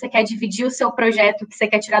quem você quer dividir o seu projeto que você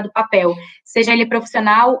quer tirar do papel, seja ele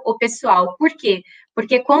profissional ou pessoal. Por quê?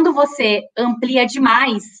 Porque quando você amplia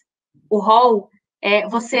demais o rol,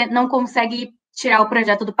 você não consegue tirar o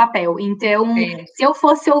projeto do papel. Então, se eu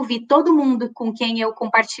fosse ouvir todo mundo com quem eu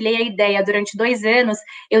compartilhei a ideia durante 2 anos,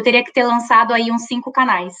 eu teria que ter lançado aí uns 5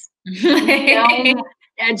 canais. Então,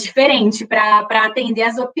 é diferente para atender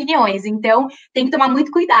as opiniões. Então, tem que tomar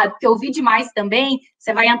muito cuidado, porque ouvir demais também,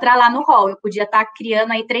 você vai entrar lá no rol. Eu podia estar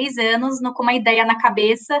criando aí 3 anos com uma ideia na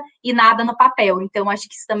cabeça e nada no papel. Então, acho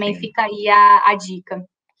que isso também fica aí a dica.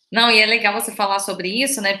 Não, e é legal você falar sobre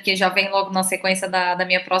isso, né? Porque já vem logo na sequência da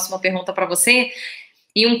minha próxima pergunta para você.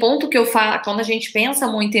 E um ponto que eu falo, quando a gente pensa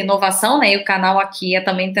muito em inovação, né? E o canal aqui é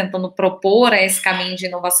também tentando propor esse caminho de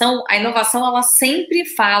inovação. A inovação, ela sempre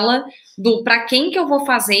fala do para quem que eu vou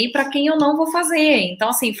fazer e para quem eu não vou fazer. Então,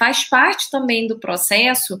 assim, faz parte também do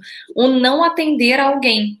processo o não atender a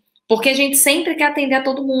alguém. Porque a gente sempre quer atender a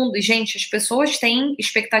todo mundo. E, gente, as pessoas têm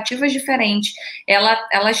expectativas diferentes,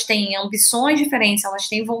 elas têm ambições diferentes, elas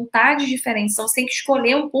têm vontades diferentes. Então, você tem que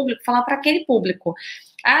escolher um público, falar para aquele público.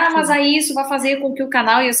 Ah, mas aí isso vai fazer com que o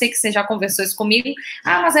canal, e eu sei que você já conversou isso comigo,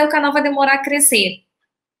 mas aí o canal vai demorar a crescer.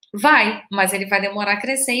 Vai, mas ele vai demorar a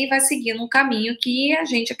crescer e vai seguir num caminho que a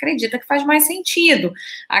gente acredita que faz mais sentido.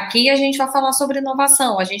 Aqui a gente vai falar sobre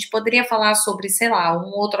inovação, a gente poderia falar sobre, sei lá, um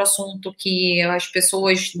outro assunto que as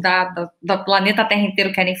pessoas da planeta Terra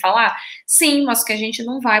inteiro querem falar? Sim, mas que a gente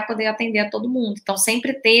não vai poder atender a todo mundo. Então,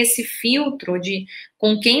 sempre ter esse filtro de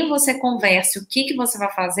com quem você conversa, o que você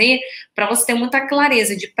vai fazer, para você ter muita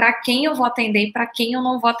clareza de para quem eu vou atender e para quem eu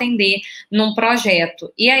não vou atender num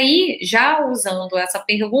projeto. E aí, já usando essa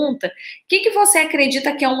pergunta, o que você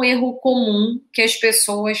acredita que é um erro comum que as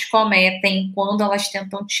pessoas cometem quando elas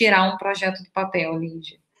tentam tirar um projeto do papel,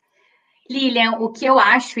 Lígia? Lilian, o que eu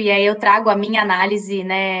acho, e aí eu trago a minha análise,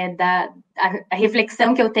 né, a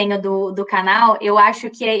reflexão que eu tenho do canal, eu acho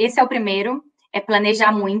que esse é o primeiro, é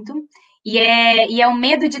planejar muito, e é o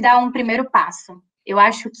medo de dar um primeiro passo. Eu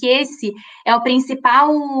acho que esse é o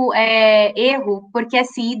principal erro, porque,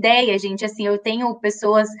 assim, ideia, gente, assim, eu tenho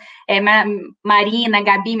pessoas, Marina,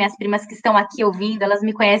 Gabi, minhas primas que estão aqui ouvindo, elas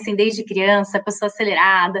me conhecem desde criança, pessoa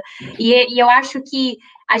acelerada, e eu acho que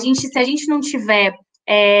se a gente não tiver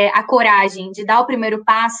a coragem de dar o primeiro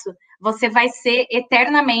passo, você vai ser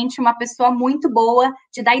eternamente uma pessoa muito boa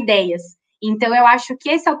de dar ideias. Então, eu acho que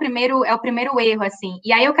esse é o primeiro erro, assim.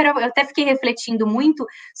 E aí eu até fiquei refletindo muito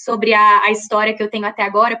sobre a história que eu tenho até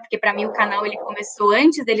agora, porque para mim o canal ele começou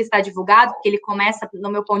antes dele estar divulgado, porque ele começa, no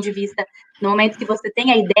meu ponto de vista, no momento que você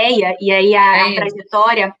tem a ideia, e aí a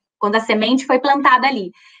trajetória, quando a semente foi plantada ali.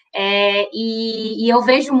 E eu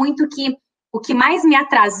vejo muito que o que mais me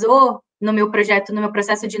atrasou no meu projeto, no meu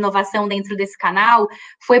processo de inovação dentro desse canal,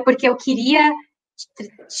 foi porque eu queria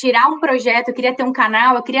tirar um projeto, eu queria ter um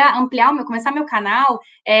canal, eu queria começar meu canal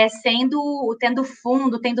tendo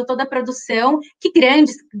fundo, tendo toda a produção que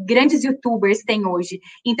grandes youtubers têm hoje.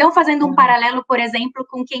 Então, fazendo um paralelo, por exemplo,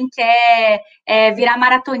 com quem quer virar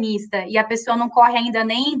maratonista e a pessoa não corre ainda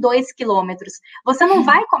nem 2 quilômetros. Você não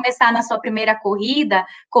vai começar na sua primeira corrida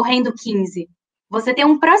correndo 15. Você tem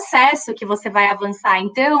um processo que você vai avançar.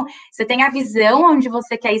 Então, você tem a visão onde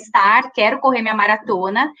você quer estar, quero correr minha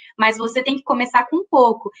maratona, mas você tem que começar com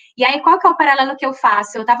pouco. E aí, qual que é o paralelo que eu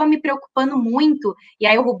faço? Eu estava me preocupando muito, e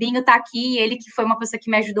aí o Rubinho está aqui, ele que foi uma pessoa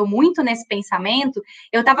que me ajudou muito nesse pensamento,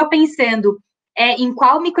 eu estava pensando em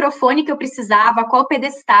qual microfone que eu precisava, qual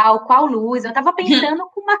pedestal, qual luz. Eu estava pensando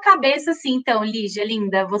com uma cabeça assim, então, Lígia,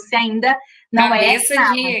 linda, você ainda não cabeça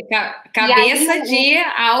é... Cabeça de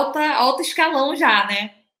alto escalão já,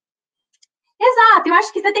 né? Exato, eu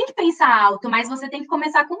acho que você tem que pensar alto, mas você tem que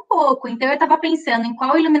começar com pouco. Então, eu estava pensando em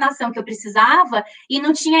qual iluminação que eu precisava e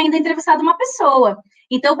não tinha ainda entrevistado uma pessoa.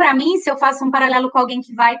 Então, para mim, se eu faço um paralelo com alguém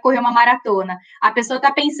que vai correr uma maratona, a pessoa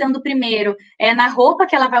está pensando primeiro na roupa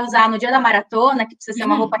que ela vai usar no dia da maratona, que precisa ser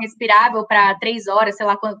uma roupa respirável para 3 horas, sei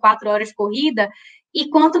lá, 4 horas de corrida, e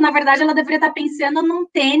quanto, na verdade, ela deveria estar pensando num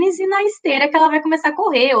tênis e na esteira que ela vai começar a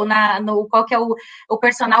correr, ou no qual que é o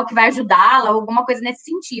personal que vai ajudá-la, alguma coisa nesse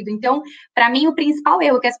sentido. Então, para mim, o principal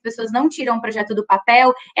erro que as pessoas não tiram o projeto do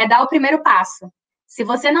papel é dar o primeiro passo. Se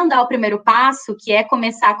você não dá o primeiro passo, que é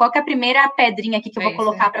começar, qual que é a primeira pedrinha aqui que eu vou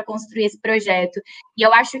colocar para construir esse projeto? E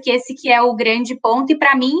eu acho que esse que é o grande ponto, e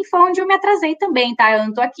para mim foi onde eu me atrasei também, tá? Eu não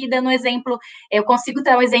estou aqui dando exemplo, eu consigo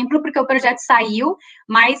dar um exemplo porque o projeto saiu,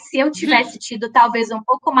 mas se eu tivesse tido talvez um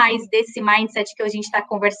pouco mais desse mindset que a gente está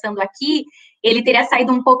conversando aqui, ele teria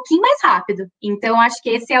saído um pouquinho mais rápido. Então, acho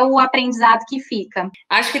que esse é o aprendizado que fica.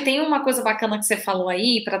 Acho que tem uma coisa bacana que você falou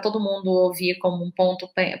aí, para todo mundo ouvir como um ponto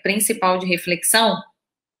principal de reflexão,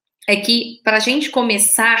 é que para a gente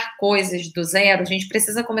começar coisas do zero, a gente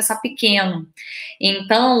precisa começar pequeno.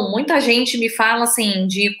 Então, muita gente me fala assim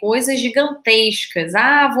de coisas gigantescas.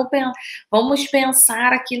 Vamos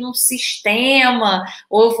pensar aqui num sistema,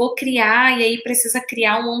 ou eu vou criar, e aí precisa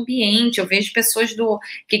criar um ambiente. Eu vejo pessoas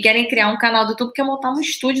que querem criar um canal do YouTube que é montar um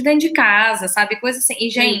estúdio dentro de casa, sabe? Coisa assim. E,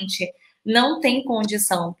 gente, não tem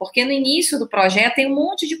condição, porque no início do projeto tem um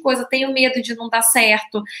monte de coisa, tenho medo de não dar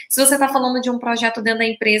certo. Se você está falando de um projeto dentro da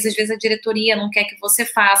empresa, às vezes a diretoria não quer que você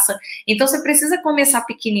faça. Então você precisa começar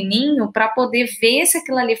pequenininho para poder ver se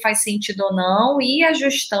aquilo ali faz sentido ou não, ir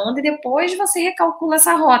ajustando e depois você recalcula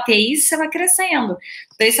essa rota. E aí você vai crescendo.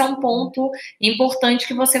 Então esse é um ponto importante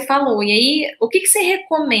que você falou. E aí, o que você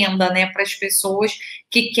recomenda, né, para as pessoas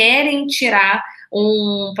que querem tirar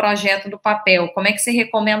um projeto do papel? Como é que você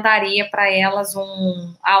recomendaria para elas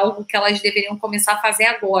algo que elas deveriam começar a fazer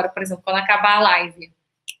agora, por exemplo, quando acabar a live?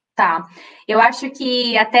 Tá, eu acho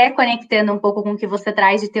que até conectando um pouco com o que você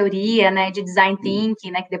traz de teoria, né, de design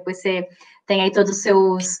thinking, né, que depois você tem aí todos os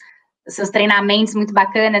seus os seus treinamentos muito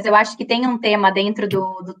bacanas. Eu acho que tem um tema dentro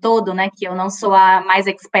do todo, né, que eu não sou a mais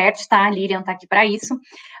expert, tá? A Lilian tá aqui para isso,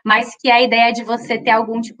 mas que é a ideia de você ter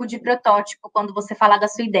algum tipo de protótipo quando você falar da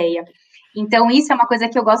sua ideia. Então, isso é uma coisa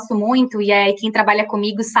que eu gosto muito, e quem trabalha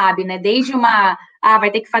comigo sabe, né? Desde vai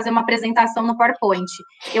ter que fazer uma apresentação no PowerPoint.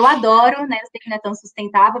 Eu adoro, né? Eu sei que não é tão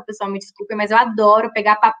sustentável, pessoal, me desculpe, mas eu adoro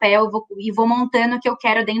pegar papel e vou montando o que eu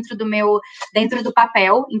quero dentro do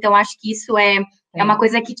papel. Então, acho que isso é uma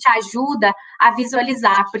coisa que te ajuda a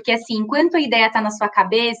visualizar, porque assim, enquanto a ideia está na sua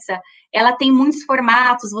cabeça, ela tem muitos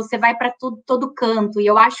formatos, você vai para todo canto, e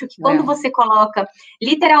eu acho que quando você coloca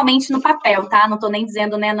literalmente no papel, tá? Não estou nem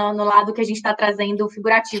dizendo, né, no lado que a gente está trazendo o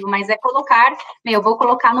figurativo, mas é colocar, eu vou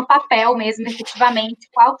colocar no papel mesmo, efetivamente,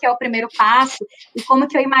 qual que é o primeiro passo e como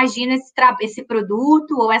que eu imagino esse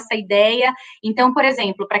produto ou essa ideia. Então, por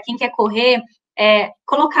exemplo, para quem quer correr,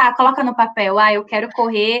 coloca no papel, eu quero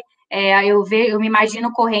correr. Eu me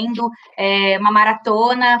imagino correndo uma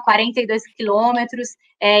maratona, 42 quilômetros,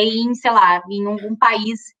 sei lá, em um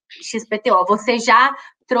país XPTO. Você já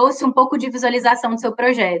trouxe um pouco de visualização do seu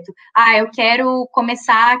projeto. Eu quero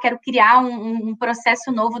quero criar um processo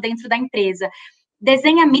novo dentro da empresa.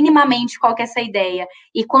 Desenha minimamente qual que é essa ideia.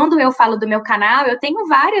 E quando eu falo do meu canal, eu tenho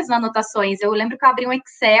várias anotações. Eu lembro que eu abri um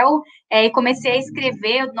Excel e comecei a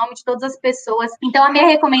escrever o nome de todas as pessoas. Então, a minha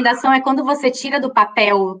recomendação é quando você tira do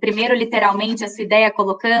papel, primeiro, literalmente, a sua ideia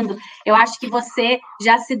colocando, eu acho que você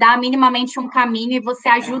já se dá minimamente um caminho e você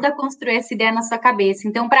ajuda a construir essa ideia na sua cabeça.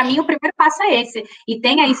 Então, para mim, o primeiro passo é esse. E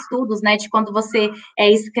tem aí estudos, né, de quando você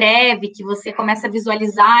escreve, que você começa a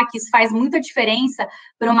visualizar, que isso faz muita diferença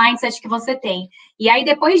para o mindset que você tem. E aí,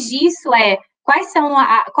 depois disso, quais são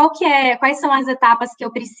as etapas que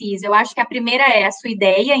eu preciso? Eu acho que a primeira é a sua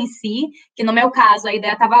ideia em si, que no meu caso a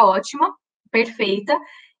ideia estava ótima, perfeita.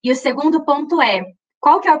 E o segundo ponto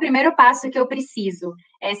qual que é o primeiro passo que eu preciso?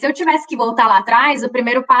 Se eu tivesse que voltar lá atrás, o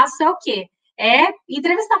primeiro passo é o quê?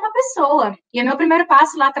 Entrevistar uma pessoa. E o meu primeiro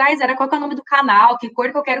passo lá atrás era qual que é o nome do canal, que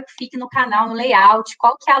cor que eu quero que fique no canal, no layout,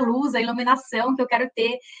 qual que é a luz, a iluminação que eu quero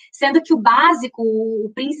ter, sendo que o básico,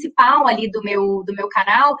 o principal ali do meu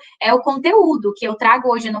canal é o conteúdo, que eu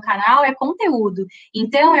trago hoje no canal é conteúdo.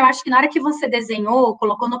 Então, eu acho que na hora que você desenhou,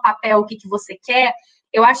 colocou no papel o que você quer,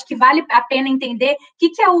 eu acho que vale a pena entender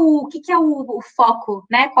o que é o foco,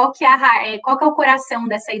 né? Qual que é o coração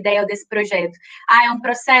dessa ideia ou desse projeto? É um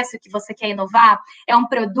processo que você quer inovar? É um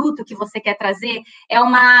produto que você quer trazer? É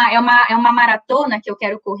uma maratona que eu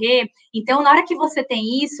quero correr? Então, na hora que você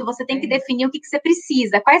tem isso, você tem que definir o que você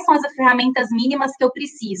precisa. Quais são as ferramentas mínimas que eu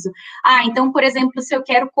preciso? Então, por exemplo, se eu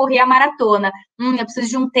quero correr a maratona, eu preciso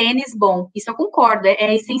de um tênis bom. Isso eu concordo,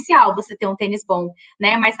 é essencial você ter um tênis bom,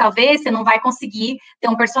 né? Mas talvez você não vai conseguir ter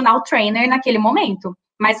um personal trainer naquele momento.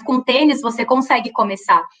 Mas com tênis você consegue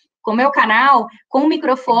começar. Com o meu canal, com o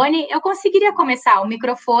microfone, eu conseguiria começar o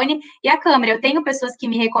microfone e a câmera. Eu tenho pessoas que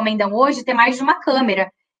me recomendam hoje ter mais de uma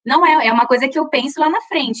câmera. Não é uma coisa que eu penso lá na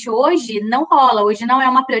frente. Hoje não rola, hoje não é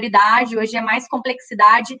uma prioridade, hoje é mais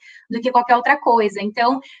complexidade do que qualquer outra coisa.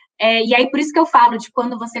 Então, e aí por isso que eu falo de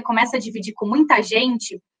quando você começa a dividir com muita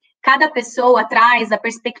gente, cada pessoa traz a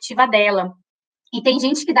perspectiva dela. E tem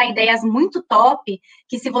gente que dá ideias muito top,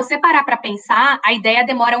 que se você parar para pensar, a ideia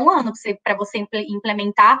demora um ano para você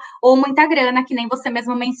implementar, ou muita grana, que nem você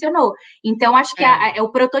mesmo mencionou. Então, acho que o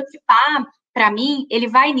prototipar, para mim, ele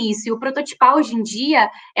vai nisso. E o prototipar hoje em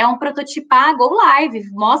dia é um prototipar go live.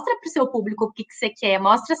 Mostra para o seu público o que você quer,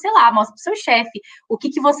 mostra, sei lá, mostra para o seu chefe o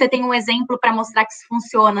que você tem um exemplo para mostrar que isso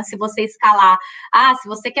funciona, se você escalar. Se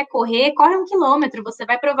você quer correr, corre 1 quilômetro, você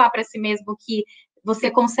vai provar para si mesmo que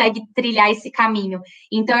você consegue trilhar esse caminho.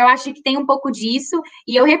 Então, eu acho que tem um pouco disso,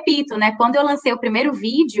 e eu repito, né, quando eu lancei o primeiro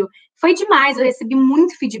vídeo, foi demais, eu recebi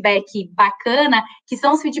muito feedback bacana, que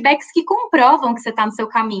são os feedbacks que comprovam que você está no seu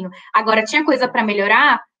caminho. Agora, tinha coisa para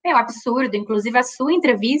melhorar? Absurdo, inclusive a sua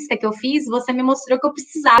entrevista que eu fiz, você me mostrou que eu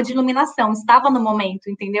precisava de iluminação, estava no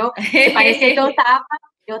momento, entendeu? Parecia que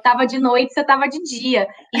eu estava de noite, você estava de dia.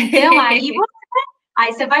 Então, aí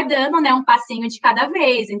você vai dando, né, um passinho de cada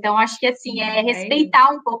vez. Então, acho que, assim, respeitar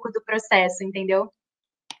um pouco do processo, entendeu?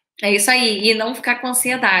 É isso aí, e não ficar com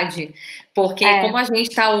ansiedade, porque como a gente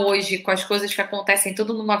está hoje com as coisas que acontecem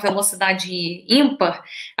tudo numa velocidade ímpar,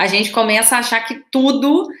 a gente começa a achar que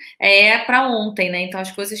tudo é para ontem, né? Então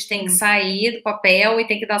as coisas têm que sair do papel e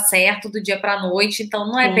tem que dar certo do dia para a noite, então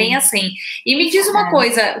não é bem assim. E me diz uma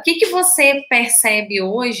coisa, o que você percebe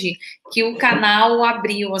hoje que o canal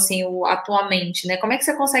abriu, assim, atualmente, né? Como é que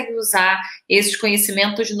você consegue usar esses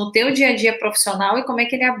conhecimentos no teu dia a dia profissional e como é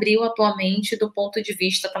que ele abriu atualmente do ponto de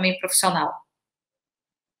vista também profissional?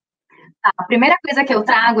 A primeira coisa que eu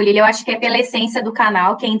trago, Lili, eu acho que é pela essência do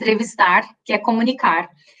canal, que é entrevistar, que é comunicar.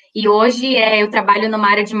 E hoje eu trabalho numa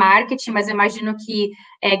área de marketing, mas eu imagino que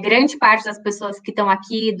grande parte das pessoas que estão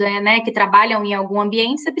aqui, né, que trabalham em algum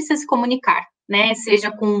ambiente, você precisa se comunicar, né?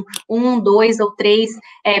 Seja com 1, 2 ou 3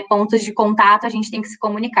 pontos de contato, a gente tem que se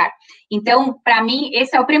comunicar. Então, para mim,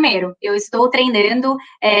 esse é o primeiro. Eu estou treinando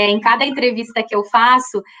em cada entrevista que eu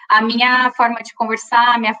faço, a minha forma de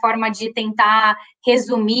conversar, a minha forma de tentar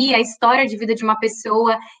resumir a história de vida de uma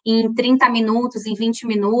pessoa em 30 minutos, em 20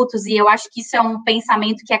 minutos, e eu acho que isso é um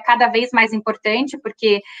pensamento que é cada vez mais importante,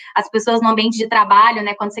 porque as pessoas no ambiente de trabalho,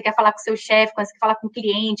 né, quando você quer falar com o seu chefe, quando você quer falar com o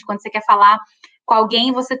cliente, quando você quer falar com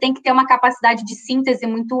alguém, você tem que ter uma capacidade de síntese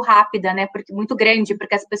muito rápida, né, porque, muito grande,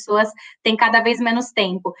 porque as pessoas têm cada vez menos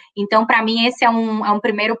tempo. Então, para mim, esse é um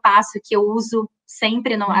primeiro passo que eu uso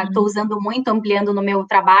sempre, estou usando muito, ampliando no meu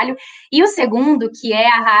trabalho. E o segundo, que é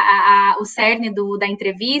o cerne da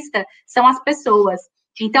entrevista, são as pessoas.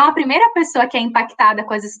 Então, a primeira pessoa que é impactada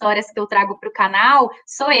com as histórias que eu trago para o canal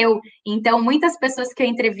sou eu. Então, muitas pessoas que eu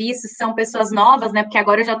entrevisto são pessoas novas, né? Porque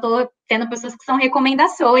agora eu já estou tendo pessoas que são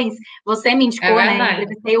recomendações. Você me indicou, né?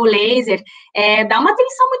 Entrevistei o Laser. Dá uma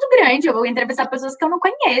atenção muito grande. Eu vou entrevistar pessoas que eu não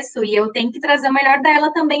conheço e eu tenho que trazer o melhor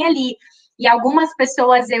dela também ali. E algumas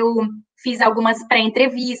pessoas eu fiz algumas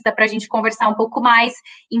pré-entrevistas para a gente conversar um pouco mais.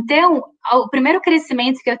 Então, o primeiro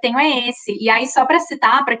crescimento que eu tenho é esse. E aí, só para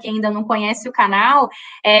citar, para quem ainda não conhece o canal,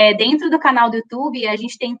 dentro do canal do YouTube, a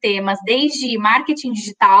gente tem temas desde marketing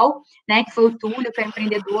digital, né, que foi o Túlio, que é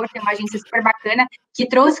empreendedor, tem uma agência super bacana, que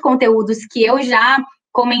trouxe conteúdos que eu já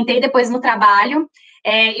comentei depois no trabalho.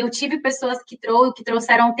 Eu tive pessoas que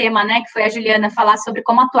trouxeram um tema, né, que foi a Juliana, falar sobre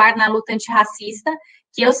como atuar na luta antirracista,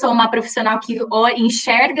 que eu sou uma profissional que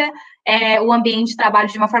enxerga o ambiente de trabalho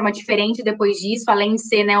de uma forma diferente depois disso, além de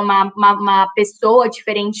ser, né, uma pessoa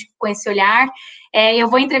diferente com esse olhar. Eu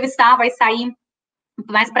vou entrevistar, vai sair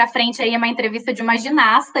mais para frente aí é uma entrevista de uma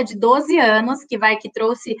ginasta de 12 anos que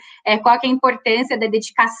trouxe qual que é a importância da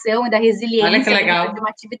dedicação e da resiliência de uma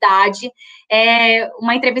atividade.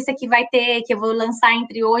 Uma entrevista que vai ter, que eu vou lançar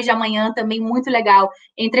entre hoje e amanhã também, muito legal.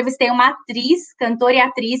 Eu entrevistei uma atriz, cantora e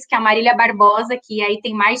atriz, que é a Lígia Barbosa, que aí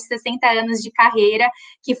tem mais de 60 anos de carreira,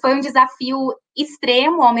 que foi um desafio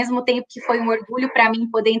extremo, ao mesmo tempo que foi um orgulho para mim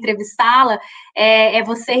poder entrevistá-la,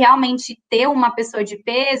 você realmente ter uma pessoa de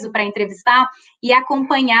peso para entrevistar e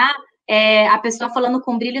acompanhar a pessoa falando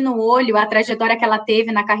com brilho no olho, a trajetória que ela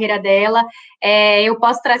teve na carreira dela. Eu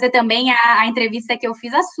posso trazer também a entrevista que eu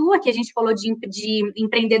fiz, a sua, que a gente falou de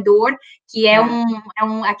empreendedor, que é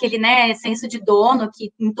aquele, né, senso de dono,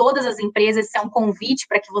 que em todas as empresas é um convite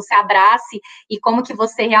para que você abrace e como que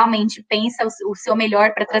você realmente pensa o seu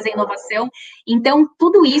melhor para trazer inovação. Então,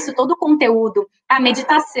 tudo isso, todo o conteúdo, a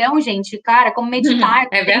meditação, gente, cara, como meditar,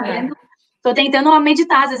 é verdade. Estou tentando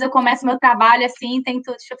meditar, às vezes eu começo meu trabalho assim,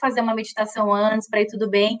 deixa eu fazer uma meditação antes, para ir tudo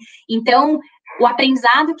bem. Então, o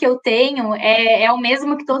aprendizado que eu tenho é o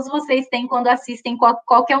mesmo que todos vocês têm quando assistem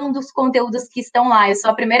qualquer um dos conteúdos que estão lá. Eu sou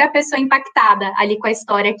a primeira pessoa impactada ali com a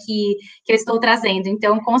história que eu estou trazendo.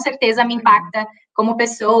 Então, com certeza, me impacta como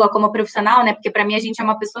pessoa, como profissional, né? Porque para mim a gente é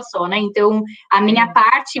uma pessoa só, né? Então, a minha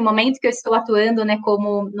parte, o momento que eu estou atuando, né,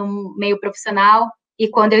 como no meio profissional, e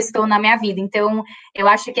quando eu estou na minha vida. Então, eu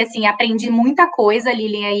acho que, assim, aprendi muita coisa,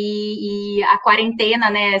 Lilian, e a quarentena,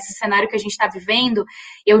 né, esse cenário que a gente está vivendo,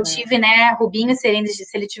 eu tive, né, Rubinho, se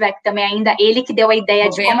ele tiver aqui também ainda, ele que deu a ideia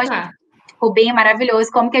de como a gente... Rubinho, maravilhoso,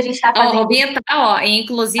 como que a gente está fazendo... O Rubinho tá,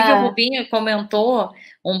 inclusive o Rubinho comentou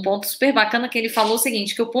um ponto super bacana, que ele falou o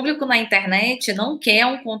seguinte, que o público na internet não quer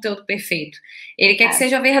um conteúdo perfeito, ele quer que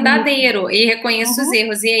seja verdadeiro e reconheça os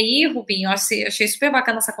erros. E aí, Rubinho, eu achei super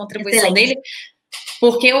bacana essa contribuição dele,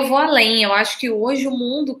 porque eu vou além, eu acho que hoje o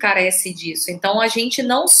mundo carece disso. Então, a gente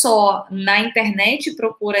não só na internet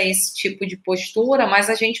procura esse tipo de postura, mas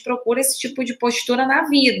a gente procura esse tipo de postura na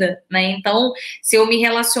vida, né? Então, se eu me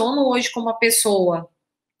relaciono hoje com uma pessoa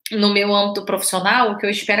no meu âmbito profissional, o que eu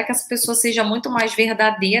espero é que essa pessoa seja muito mais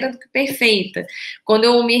verdadeira do que perfeita. Quando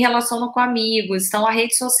eu me relaciono com amigos, então a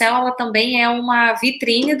rede social, ela também é uma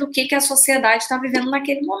vitrine do que a sociedade está vivendo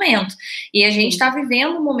naquele momento. E a gente está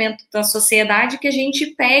vivendo um momento da sociedade que a gente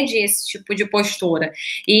pede esse tipo de postura.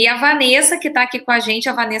 E a Vanessa, que está aqui com a gente,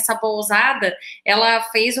 a Vanessa Pousada, ela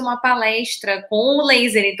fez uma palestra com o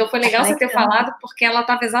laser. Então foi legal você ter falado, porque ela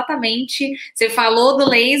estava exatamente... Você falou do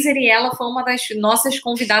laser e ela foi uma das nossas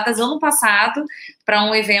convidadas ano passado para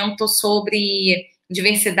um evento sobre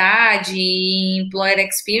diversidade e employer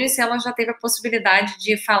experience. Ela já teve a possibilidade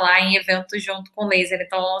de falar em eventos junto com o laser,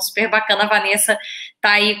 então super bacana. A Vanessa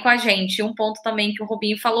tá aí com a gente. Um ponto também que o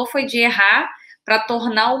Rubinho falou foi de errar, para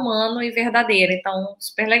tornar humano e verdadeiro. Então,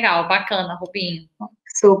 super legal, bacana, Rubinho.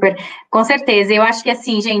 Super, com certeza. Eu acho que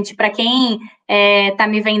assim, gente, para quem tá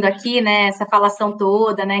me vendo aqui, né, essa falação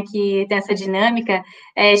toda, né, que tem essa dinâmica,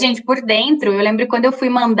 gente, por dentro, eu lembro quando eu fui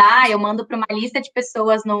mandar, eu mando para uma lista de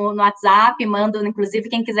pessoas no WhatsApp, mando, inclusive,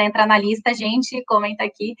 quem quiser entrar na lista, gente, comenta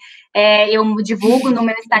aqui, eu divulgo no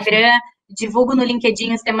meu Instagram, divulgo no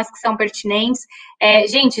LinkedIn os temas que são pertinentes.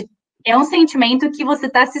 Gente, é um sentimento que você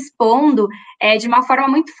está se expondo de uma forma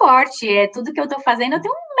muito forte. Tudo que eu estou fazendo, eu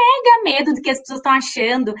tenho mega medo do que as pessoas estão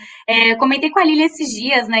achando. Eu comentei com a Lília esses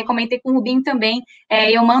dias, né? Comentei com o Rubinho também.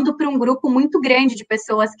 Eu mando para um grupo muito grande de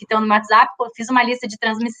pessoas que estão no WhatsApp. Eu fiz uma lista de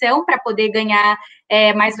transmissão para poder ganhar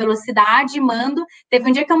mais velocidade. Mando. Teve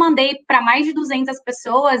um dia que eu mandei para mais de 200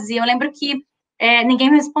 pessoas e eu lembro que ninguém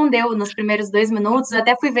me respondeu nos primeiros 2 minutos. Eu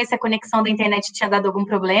até fui ver se a conexão da internet tinha dado algum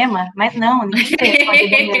problema, mas não, ninguém me respondeu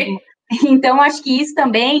mesmo. Então, acho que isso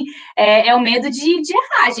também é o medo de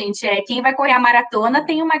errar, gente. Quem vai correr a maratona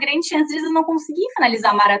tem uma grande chance de não conseguir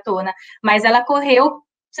finalizar a maratona, mas ela correu,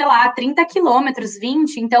 sei lá, 30 quilômetros,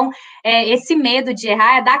 20. Então, esse medo de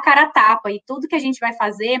errar é dar a cara a tapa. E tudo que a gente vai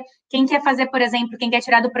fazer, quem quer fazer, por exemplo, quem quer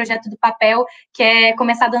tirar do projeto do papel, quer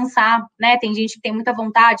começar a dançar, né? Tem gente que tem muita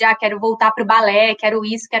vontade, quero voltar para o balé, quero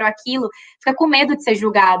isso, quero aquilo, fica com medo de ser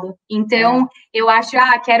julgado. Então, eu acho,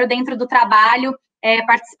 quero dentro do trabalho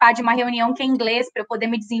participar de uma reunião que é em inglês para eu poder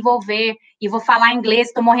me desenvolver e vou falar inglês,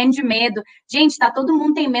 estou morrendo de medo. Gente, todo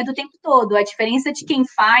mundo tem medo o tempo todo. A diferença de quem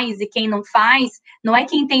faz e quem não faz não é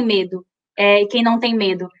quem tem medo e quem não tem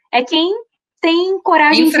medo, é quem tem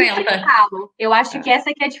coragem de enfrentá-lo. Eu acho que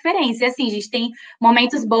essa que é a diferença. E assim, a gente tem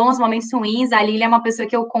momentos bons, momentos ruins. A Lília é uma pessoa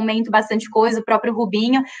que eu comento bastante coisa, o próprio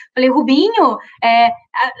Rubinho. Falei, Rubinho,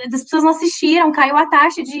 as pessoas não assistiram, caiu a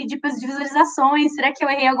taxa de visualizações. Será que eu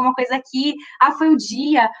errei alguma coisa aqui? Foi o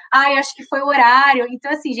dia. Eu acho que foi o horário.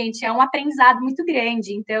 Então, assim, gente, é um aprendizado muito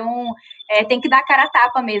grande. Então, tem que dar a cara a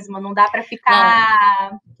tapa mesmo. Não dá para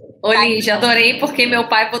ficar... Ô, Lígia, adorei, porque meu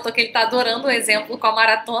pai botou que ele tá adorando o exemplo com a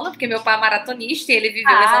maratona, porque meu pai é maratonista e ele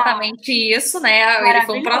viveu exatamente isso, né? Ele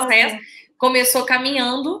foi um processo, começou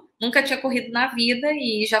caminhando, nunca tinha corrido na vida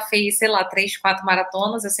e já fez, sei lá, 3, 4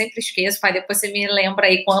 maratonas, eu sempre esqueço, pai, depois você me lembra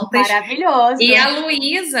aí quantas. Maravilhoso. E a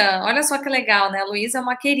Luísa, olha só que legal, né? A Luísa é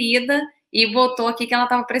uma querida e botou aqui que ela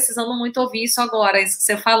tava precisando muito ouvir isso agora, isso que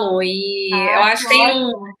você falou. E eu acho que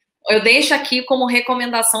tem eu deixo aqui como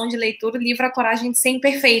recomendação de leitura o livro A Coragem de Ser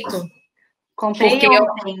Imperfeito. Comprei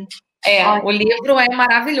ontem. O livro é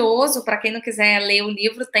maravilhoso. Para quem não quiser ler o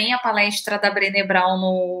livro, tem a palestra da Brené Brown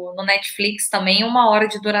no Netflix também, 1 hora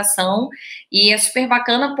de duração. E é super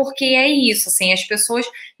bacana porque é isso, assim, as pessoas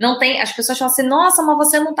falam assim, nossa, mas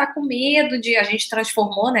você não tá com medo de... A gente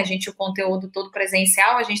transformou, né, o conteúdo todo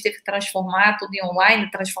presencial, a gente teve que transformar tudo em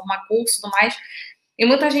online, transformar curso e tudo mais. E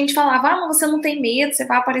muita gente falava, mas você não tem medo, você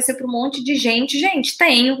vai aparecer para um monte de gente. Gente,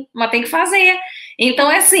 tenho, mas tem que fazer. Então,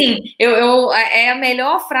 é assim, é a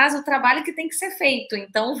melhor frase, o trabalho que tem que ser feito.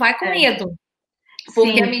 Então, vai com medo.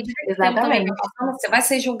 Porque à medida que o tempo também vai passando, você vai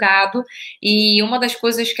ser julgado. E uma das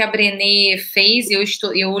coisas que a Brené fez,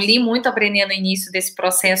 eu li muito a Brené no início desse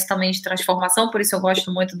processo também de transformação, por isso eu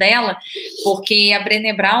gosto muito dela, porque a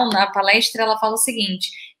Brené Brown, na palestra, ela fala o seguinte,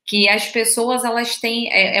 que as pessoas, elas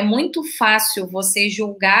têm... É muito fácil você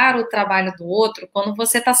julgar o trabalho do outro quando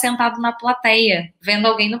você está sentado na plateia, vendo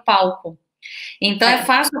alguém no palco. Então, é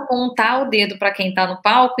fácil apontar o dedo para quem está no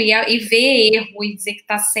palco e ver erro e dizer que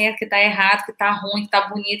está certo, que está errado, que está ruim, que está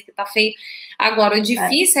bonito, que está feio. Agora, o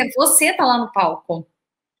difícil é você estar lá no palco.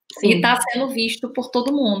 Sim. E está sendo visto por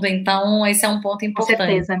todo mundo. Então, esse é um ponto importante. Com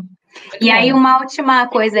certeza. Muito bom. Aí, uma última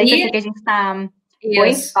coisa aí, que eu sei que a gente está...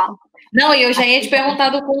 Oi? Fala. Não, eu já ia te perguntar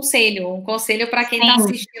do conselho. Um conselho para quem está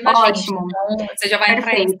assistindo a gente. Então, você já vai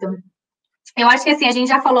entrar nisso. Eu acho que, assim, a gente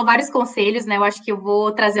já falou vários conselhos, né? Eu acho que eu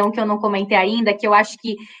vou trazer um que eu não comentei ainda, que eu acho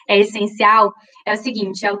que é essencial. É o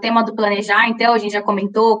seguinte, é o tema do planejar, então, a gente já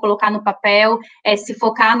comentou, colocar no papel, se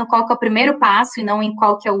focar no qual que é o primeiro passo e não em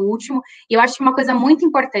qual que é o último. E eu acho que uma coisa muito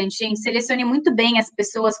importante, gente, selecione muito bem as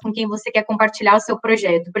pessoas com quem você quer compartilhar o seu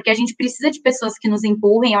projeto, porque a gente precisa de pessoas que nos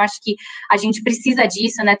empurrem, eu acho que a gente precisa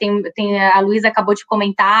disso, né? A Luísa acabou de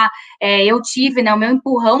comentar, eu tive, né, o meu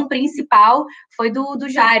empurrão principal foi do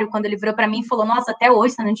Jairo, quando ele virou para mim e falou, nossa, até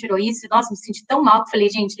hoje você não tirou isso, nossa, me senti tão mal, que eu falei,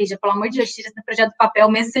 gente, Lígia, pelo amor de Deus, tira esse projeto do papel,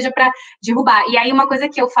 mesmo que seja para derrubar. E aí, uma coisa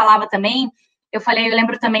que eu falava também, eu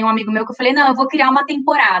lembro também um amigo meu que eu falei, não, eu vou criar uma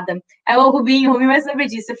temporada. Aí o Rubinho vai saber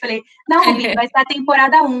disso. Eu falei, não, Rubinho, vai ser a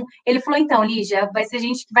temporada 1. Ele falou, então, Lígia, vai ser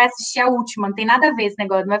gente que vai assistir a última, não tem nada a ver esse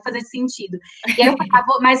negócio, não vai fazer sentido. E aí eu falei,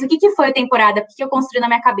 mas o que foi a temporada? O que eu construí na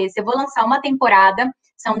minha cabeça? Eu vou lançar uma temporada,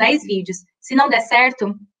 são 10 vídeos. Se não der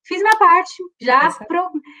certo, fiz minha parte,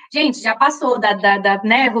 gente, já passou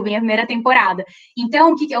né, Rubinho, a primeira temporada.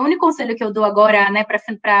 Então, o único conselho que eu dou agora, né,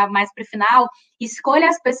 mais para o final, escolha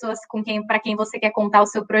as pessoas para quem você quer contar o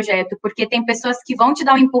seu projeto, porque tem pessoas que vão te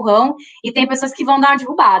dar um empurrão e tem pessoas que vão dar uma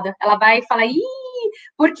derrubada. Ela vai falar, ih,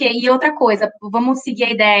 por quê? E outra coisa, vamos seguir a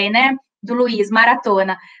ideia, né? Do Luiz,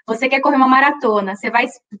 maratona. Você quer correr uma maratona, você vai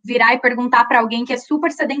virar e perguntar para alguém que é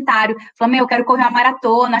super sedentário, fala, eu quero correr uma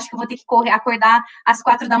maratona, acho que eu vou ter que acordar às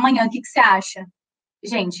 4 da manhã, o que você acha?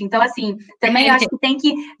 Gente, então assim, também eu acho que tem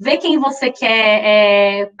que ver quem você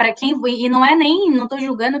quer, para quem, e não estou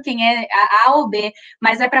julgando quem é A ou B,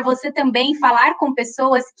 mas é para você também falar com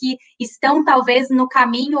pessoas que estão talvez no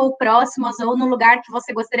caminho ou próximas ou no lugar que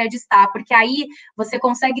você gostaria de estar, porque aí você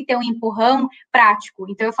consegue ter um empurrão prático.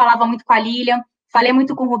 Então eu falava muito com a Lilian, falei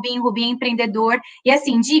muito com o Rubinho é empreendedor, e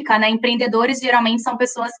assim, dica, né, empreendedores geralmente são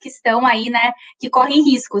pessoas que estão aí, né, que correm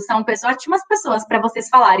risco, são pessoas, ótimas pessoas para vocês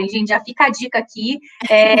falarem, gente, já fica a dica aqui,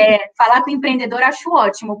 falar com o empreendedor acho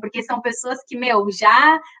ótimo, porque são pessoas que,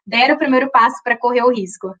 já deram o primeiro passo para correr o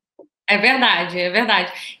risco. É verdade, é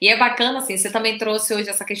verdade. E é bacana, assim, você também trouxe hoje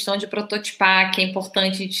essa questão de prototipar, que é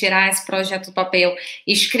importante tirar esse projeto do papel,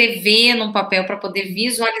 escrever num papel para poder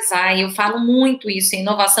visualizar, e eu falo muito isso. Em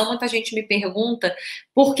inovação, muita gente me pergunta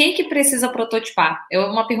por que precisa prototipar.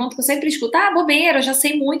 Uma pergunta que eu sempre escuto, bobeira, eu já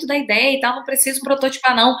sei muito da ideia e tal, não preciso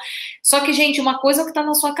prototipar, não. Só que, gente, uma coisa é o que está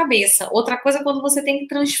na sua cabeça, outra coisa é quando você tem que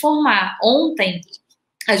transformar. Ontem,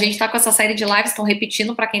 a gente está com essa série de lives, estão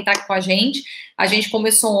repetindo para quem está aqui com a gente. A gente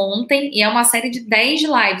começou ontem e é uma série de 10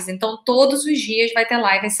 lives. Então, todos os dias vai ter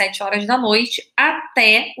live às 7 horas da noite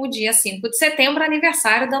até o dia 5 de setembro,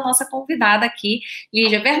 aniversário da nossa convidada aqui,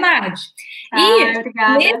 Lígia Bernardes.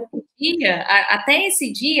 Obrigada. Nesse dia, até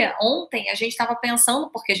esse dia, ontem, a gente estava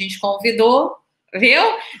pensando, porque a gente convidou, viu?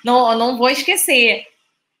 Não vou esquecer.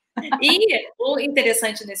 E o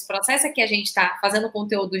interessante nesse processo é que a gente está fazendo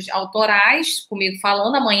conteúdos autorais, comigo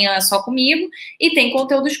falando, amanhã é só comigo, e tem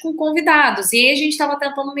conteúdos com convidados. E aí a gente estava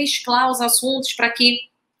tentando mesclar os assuntos para que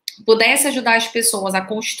pudesse ajudar as pessoas a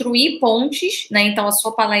construir pontes, né? Então, a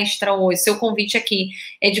sua palestra hoje, seu convite aqui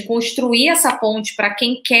é de construir essa ponte para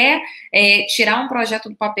quem quer tirar um projeto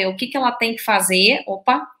do papel, o que ela tem que fazer,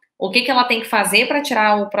 o que ela tem que fazer para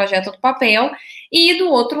tirar o projeto do papel, e do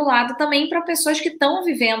outro lado também para pessoas que estão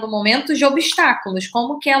vivendo momentos de obstáculos,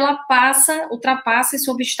 como que ela ultrapassa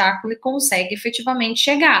esse obstáculo e consegue efetivamente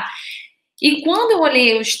chegar. E quando eu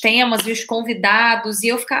olhei os temas e os convidados,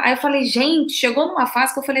 aí eu falei, gente, chegou numa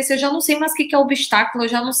fase que eu falei assim, eu já não sei mais o que é obstáculo, eu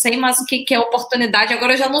já não sei mais o que é oportunidade,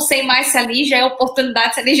 agora eu já não sei mais se ali já é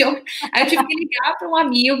oportunidade, se ali já é... Aí eu tive que ligar para um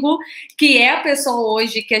amigo, que é a pessoa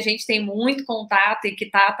hoje que a gente tem muito contato e que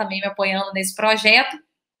está também me apoiando nesse projeto,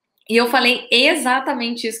 e eu falei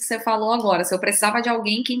exatamente isso que você falou agora. Se eu precisava de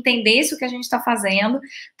alguém que entendesse o que a gente está fazendo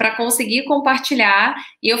para conseguir compartilhar.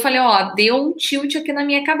 E eu falei, deu um tilt aqui na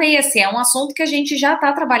minha cabeça. É um assunto que a gente já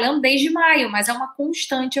está trabalhando desde maio, mas é uma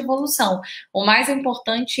constante evolução. O mais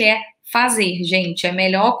importante é fazer, gente. É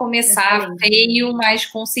melhor começar feio, mas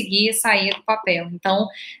conseguir sair do papel. Então,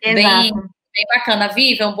 bem bacana.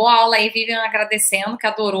 Vivian, boa aula aí, Vivian, agradecendo, que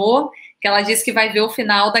adorou, que ela disse que vai ver o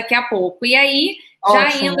final daqui a pouco. E aí,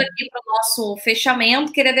 já indo aqui para o nosso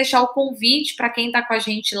fechamento, queria deixar o convite para quem está com a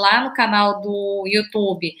gente lá no canal do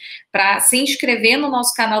YouTube, para se inscrever no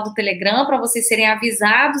nosso canal do Telegram, para vocês serem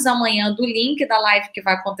avisados amanhã do link da live que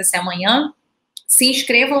vai acontecer amanhã. Se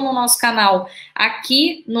inscrevam no nosso canal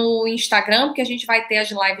aqui no Instagram, porque a gente vai ter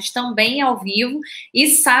as lives também ao vivo. E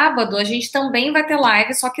sábado a gente também vai ter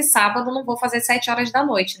live, só que sábado não vou fazer 7 horas da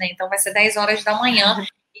noite, né? Então vai ser 10 horas da manhã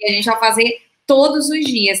e a gente vai fazer todos os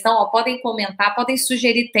dias. Então, podem comentar, podem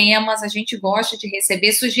sugerir temas, a gente gosta de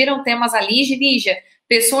receber. Sugiram temas a Lígia,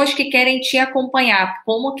 pessoas que querem te acompanhar,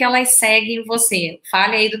 como que elas seguem você?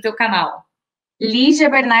 Fale aí do teu canal. Lígia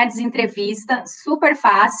Bernardes Entrevista, super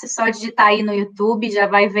fácil, só digitar aí no YouTube, já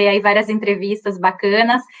vai ver aí várias entrevistas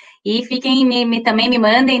bacanas. E também me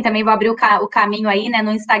mandem, também vou abrir o caminho aí, né,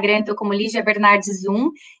 no Instagram, estou como Lígia Bernardes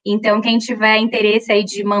 1. Então, quem tiver interesse aí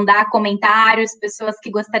de mandar comentários, pessoas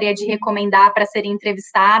que gostaria de recomendar para serem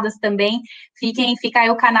entrevistadas também, fica aí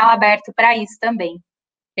o canal aberto para isso também.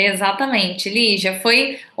 Exatamente, Lígia,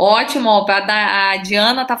 foi ótimo. A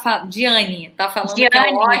Diane tá falando que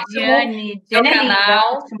é ótimo seu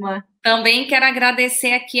canal. Também quero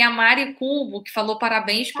agradecer aqui a Mari Cumbo, que falou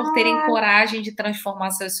parabéns por terem coragem de transformar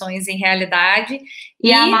seus sonhos em realidade.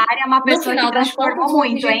 E a Mari é uma pessoa que transformou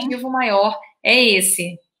muito, hein? O objetivo maior é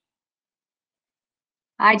esse.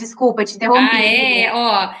 Ai, desculpa, te interrompi.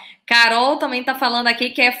 Carol também tá falando aqui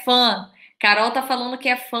que é fã. Carol tá falando que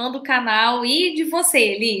é fã do canal e de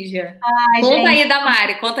você, Lígia. Ai, Conta gente. aí da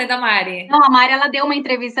Mari, conta aí da Mari. Não, a Mari, ela deu uma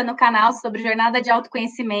entrevista no canal sobre jornada de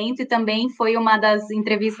autoconhecimento e também foi uma das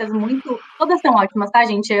entrevistas muito... Todas são ótimas, tá,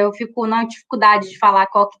 gente? Eu fico na dificuldade de falar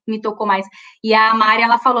qual que me tocou mais. E a Mari,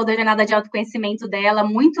 ela falou da jornada de autoconhecimento dela,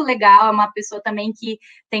 muito legal, é uma pessoa também que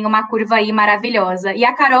tem uma curva aí maravilhosa. E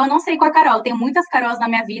a Carol, eu não sei qual é a Carol, tem muitas Carols na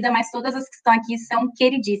minha vida, mas todas as que estão aqui são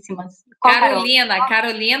queridíssimas. Qual Carol?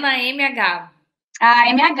 Carolina MH. Ah,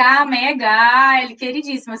 MH, Mega, ele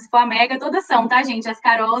queridíssimo. Se for a Mega, todas são, tá, gente? As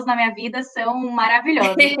Carols na minha vida são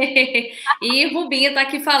maravilhosas. E Rubinho tá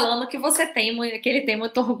aqui falando que que ele tem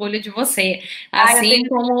muito orgulho de você.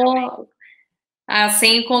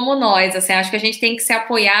 Assim como nós, assim, acho que a gente tem que se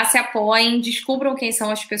apoiar, se apoiem, descubram quem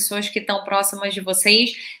são as pessoas que estão próximas de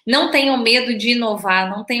vocês, não tenham medo de inovar,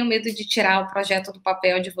 não tenham medo de tirar o projeto do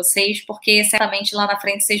papel de vocês, porque certamente lá na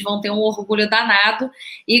frente vocês vão ter um orgulho danado.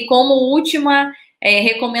 E como última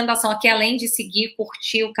recomendação aqui, além de seguir,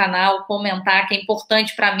 curtir o canal, comentar, que é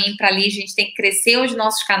importante para mim, para a Lígia, a gente tem que crescer os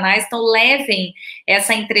nossos canais, então levem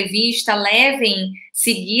essa entrevista, levem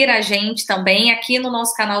seguir a gente também. Aqui no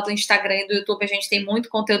nosso canal do Instagram e do YouTube a gente tem muito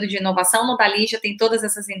conteúdo de inovação, no da Lígia tem todas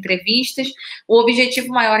essas entrevistas. O objetivo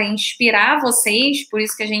maior é inspirar vocês, por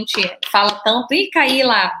isso que a gente fala tanto. E cair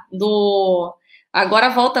lá do... Agora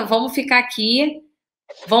volta, vamos ficar aqui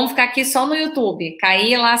só no YouTube.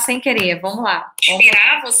 Cair lá sem querer, vamos lá.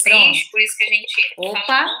 Inspirar vocês, por isso que a gente...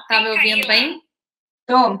 Opa, tá me ouvindo bem?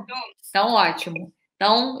 Tô. Então, ótimo.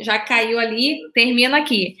 Então, já caiu ali, termina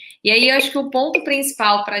aqui. E aí, eu acho que o ponto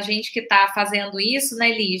principal para a gente que está fazendo isso, né,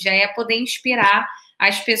 Lígia, é poder inspirar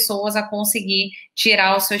as pessoas a conseguir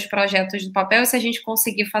tirar os seus projetos do papel. E se a gente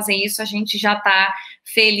conseguir fazer isso, a gente já está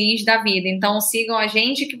feliz da vida. Então, sigam a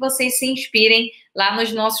gente, que vocês se inspirem lá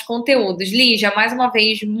nos nossos conteúdos. Lígia, mais uma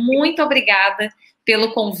vez, muito obrigada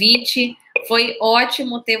pelo convite. Foi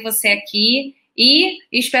ótimo ter você aqui. E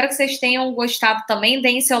espero que vocês tenham gostado também.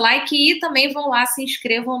 Deem seu like e também vão lá, se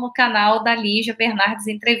inscrevam no canal da Lígia Bernardes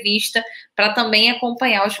Entrevista para também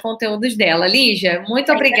acompanhar os conteúdos dela. Lígia,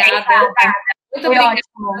 muito obrigada. Muito obrigada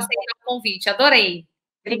por aceitar o convite. Adorei.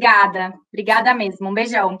 Obrigada. Obrigada mesmo. Um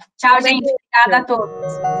beijão. Tchau, gente. Obrigada a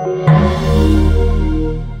todos.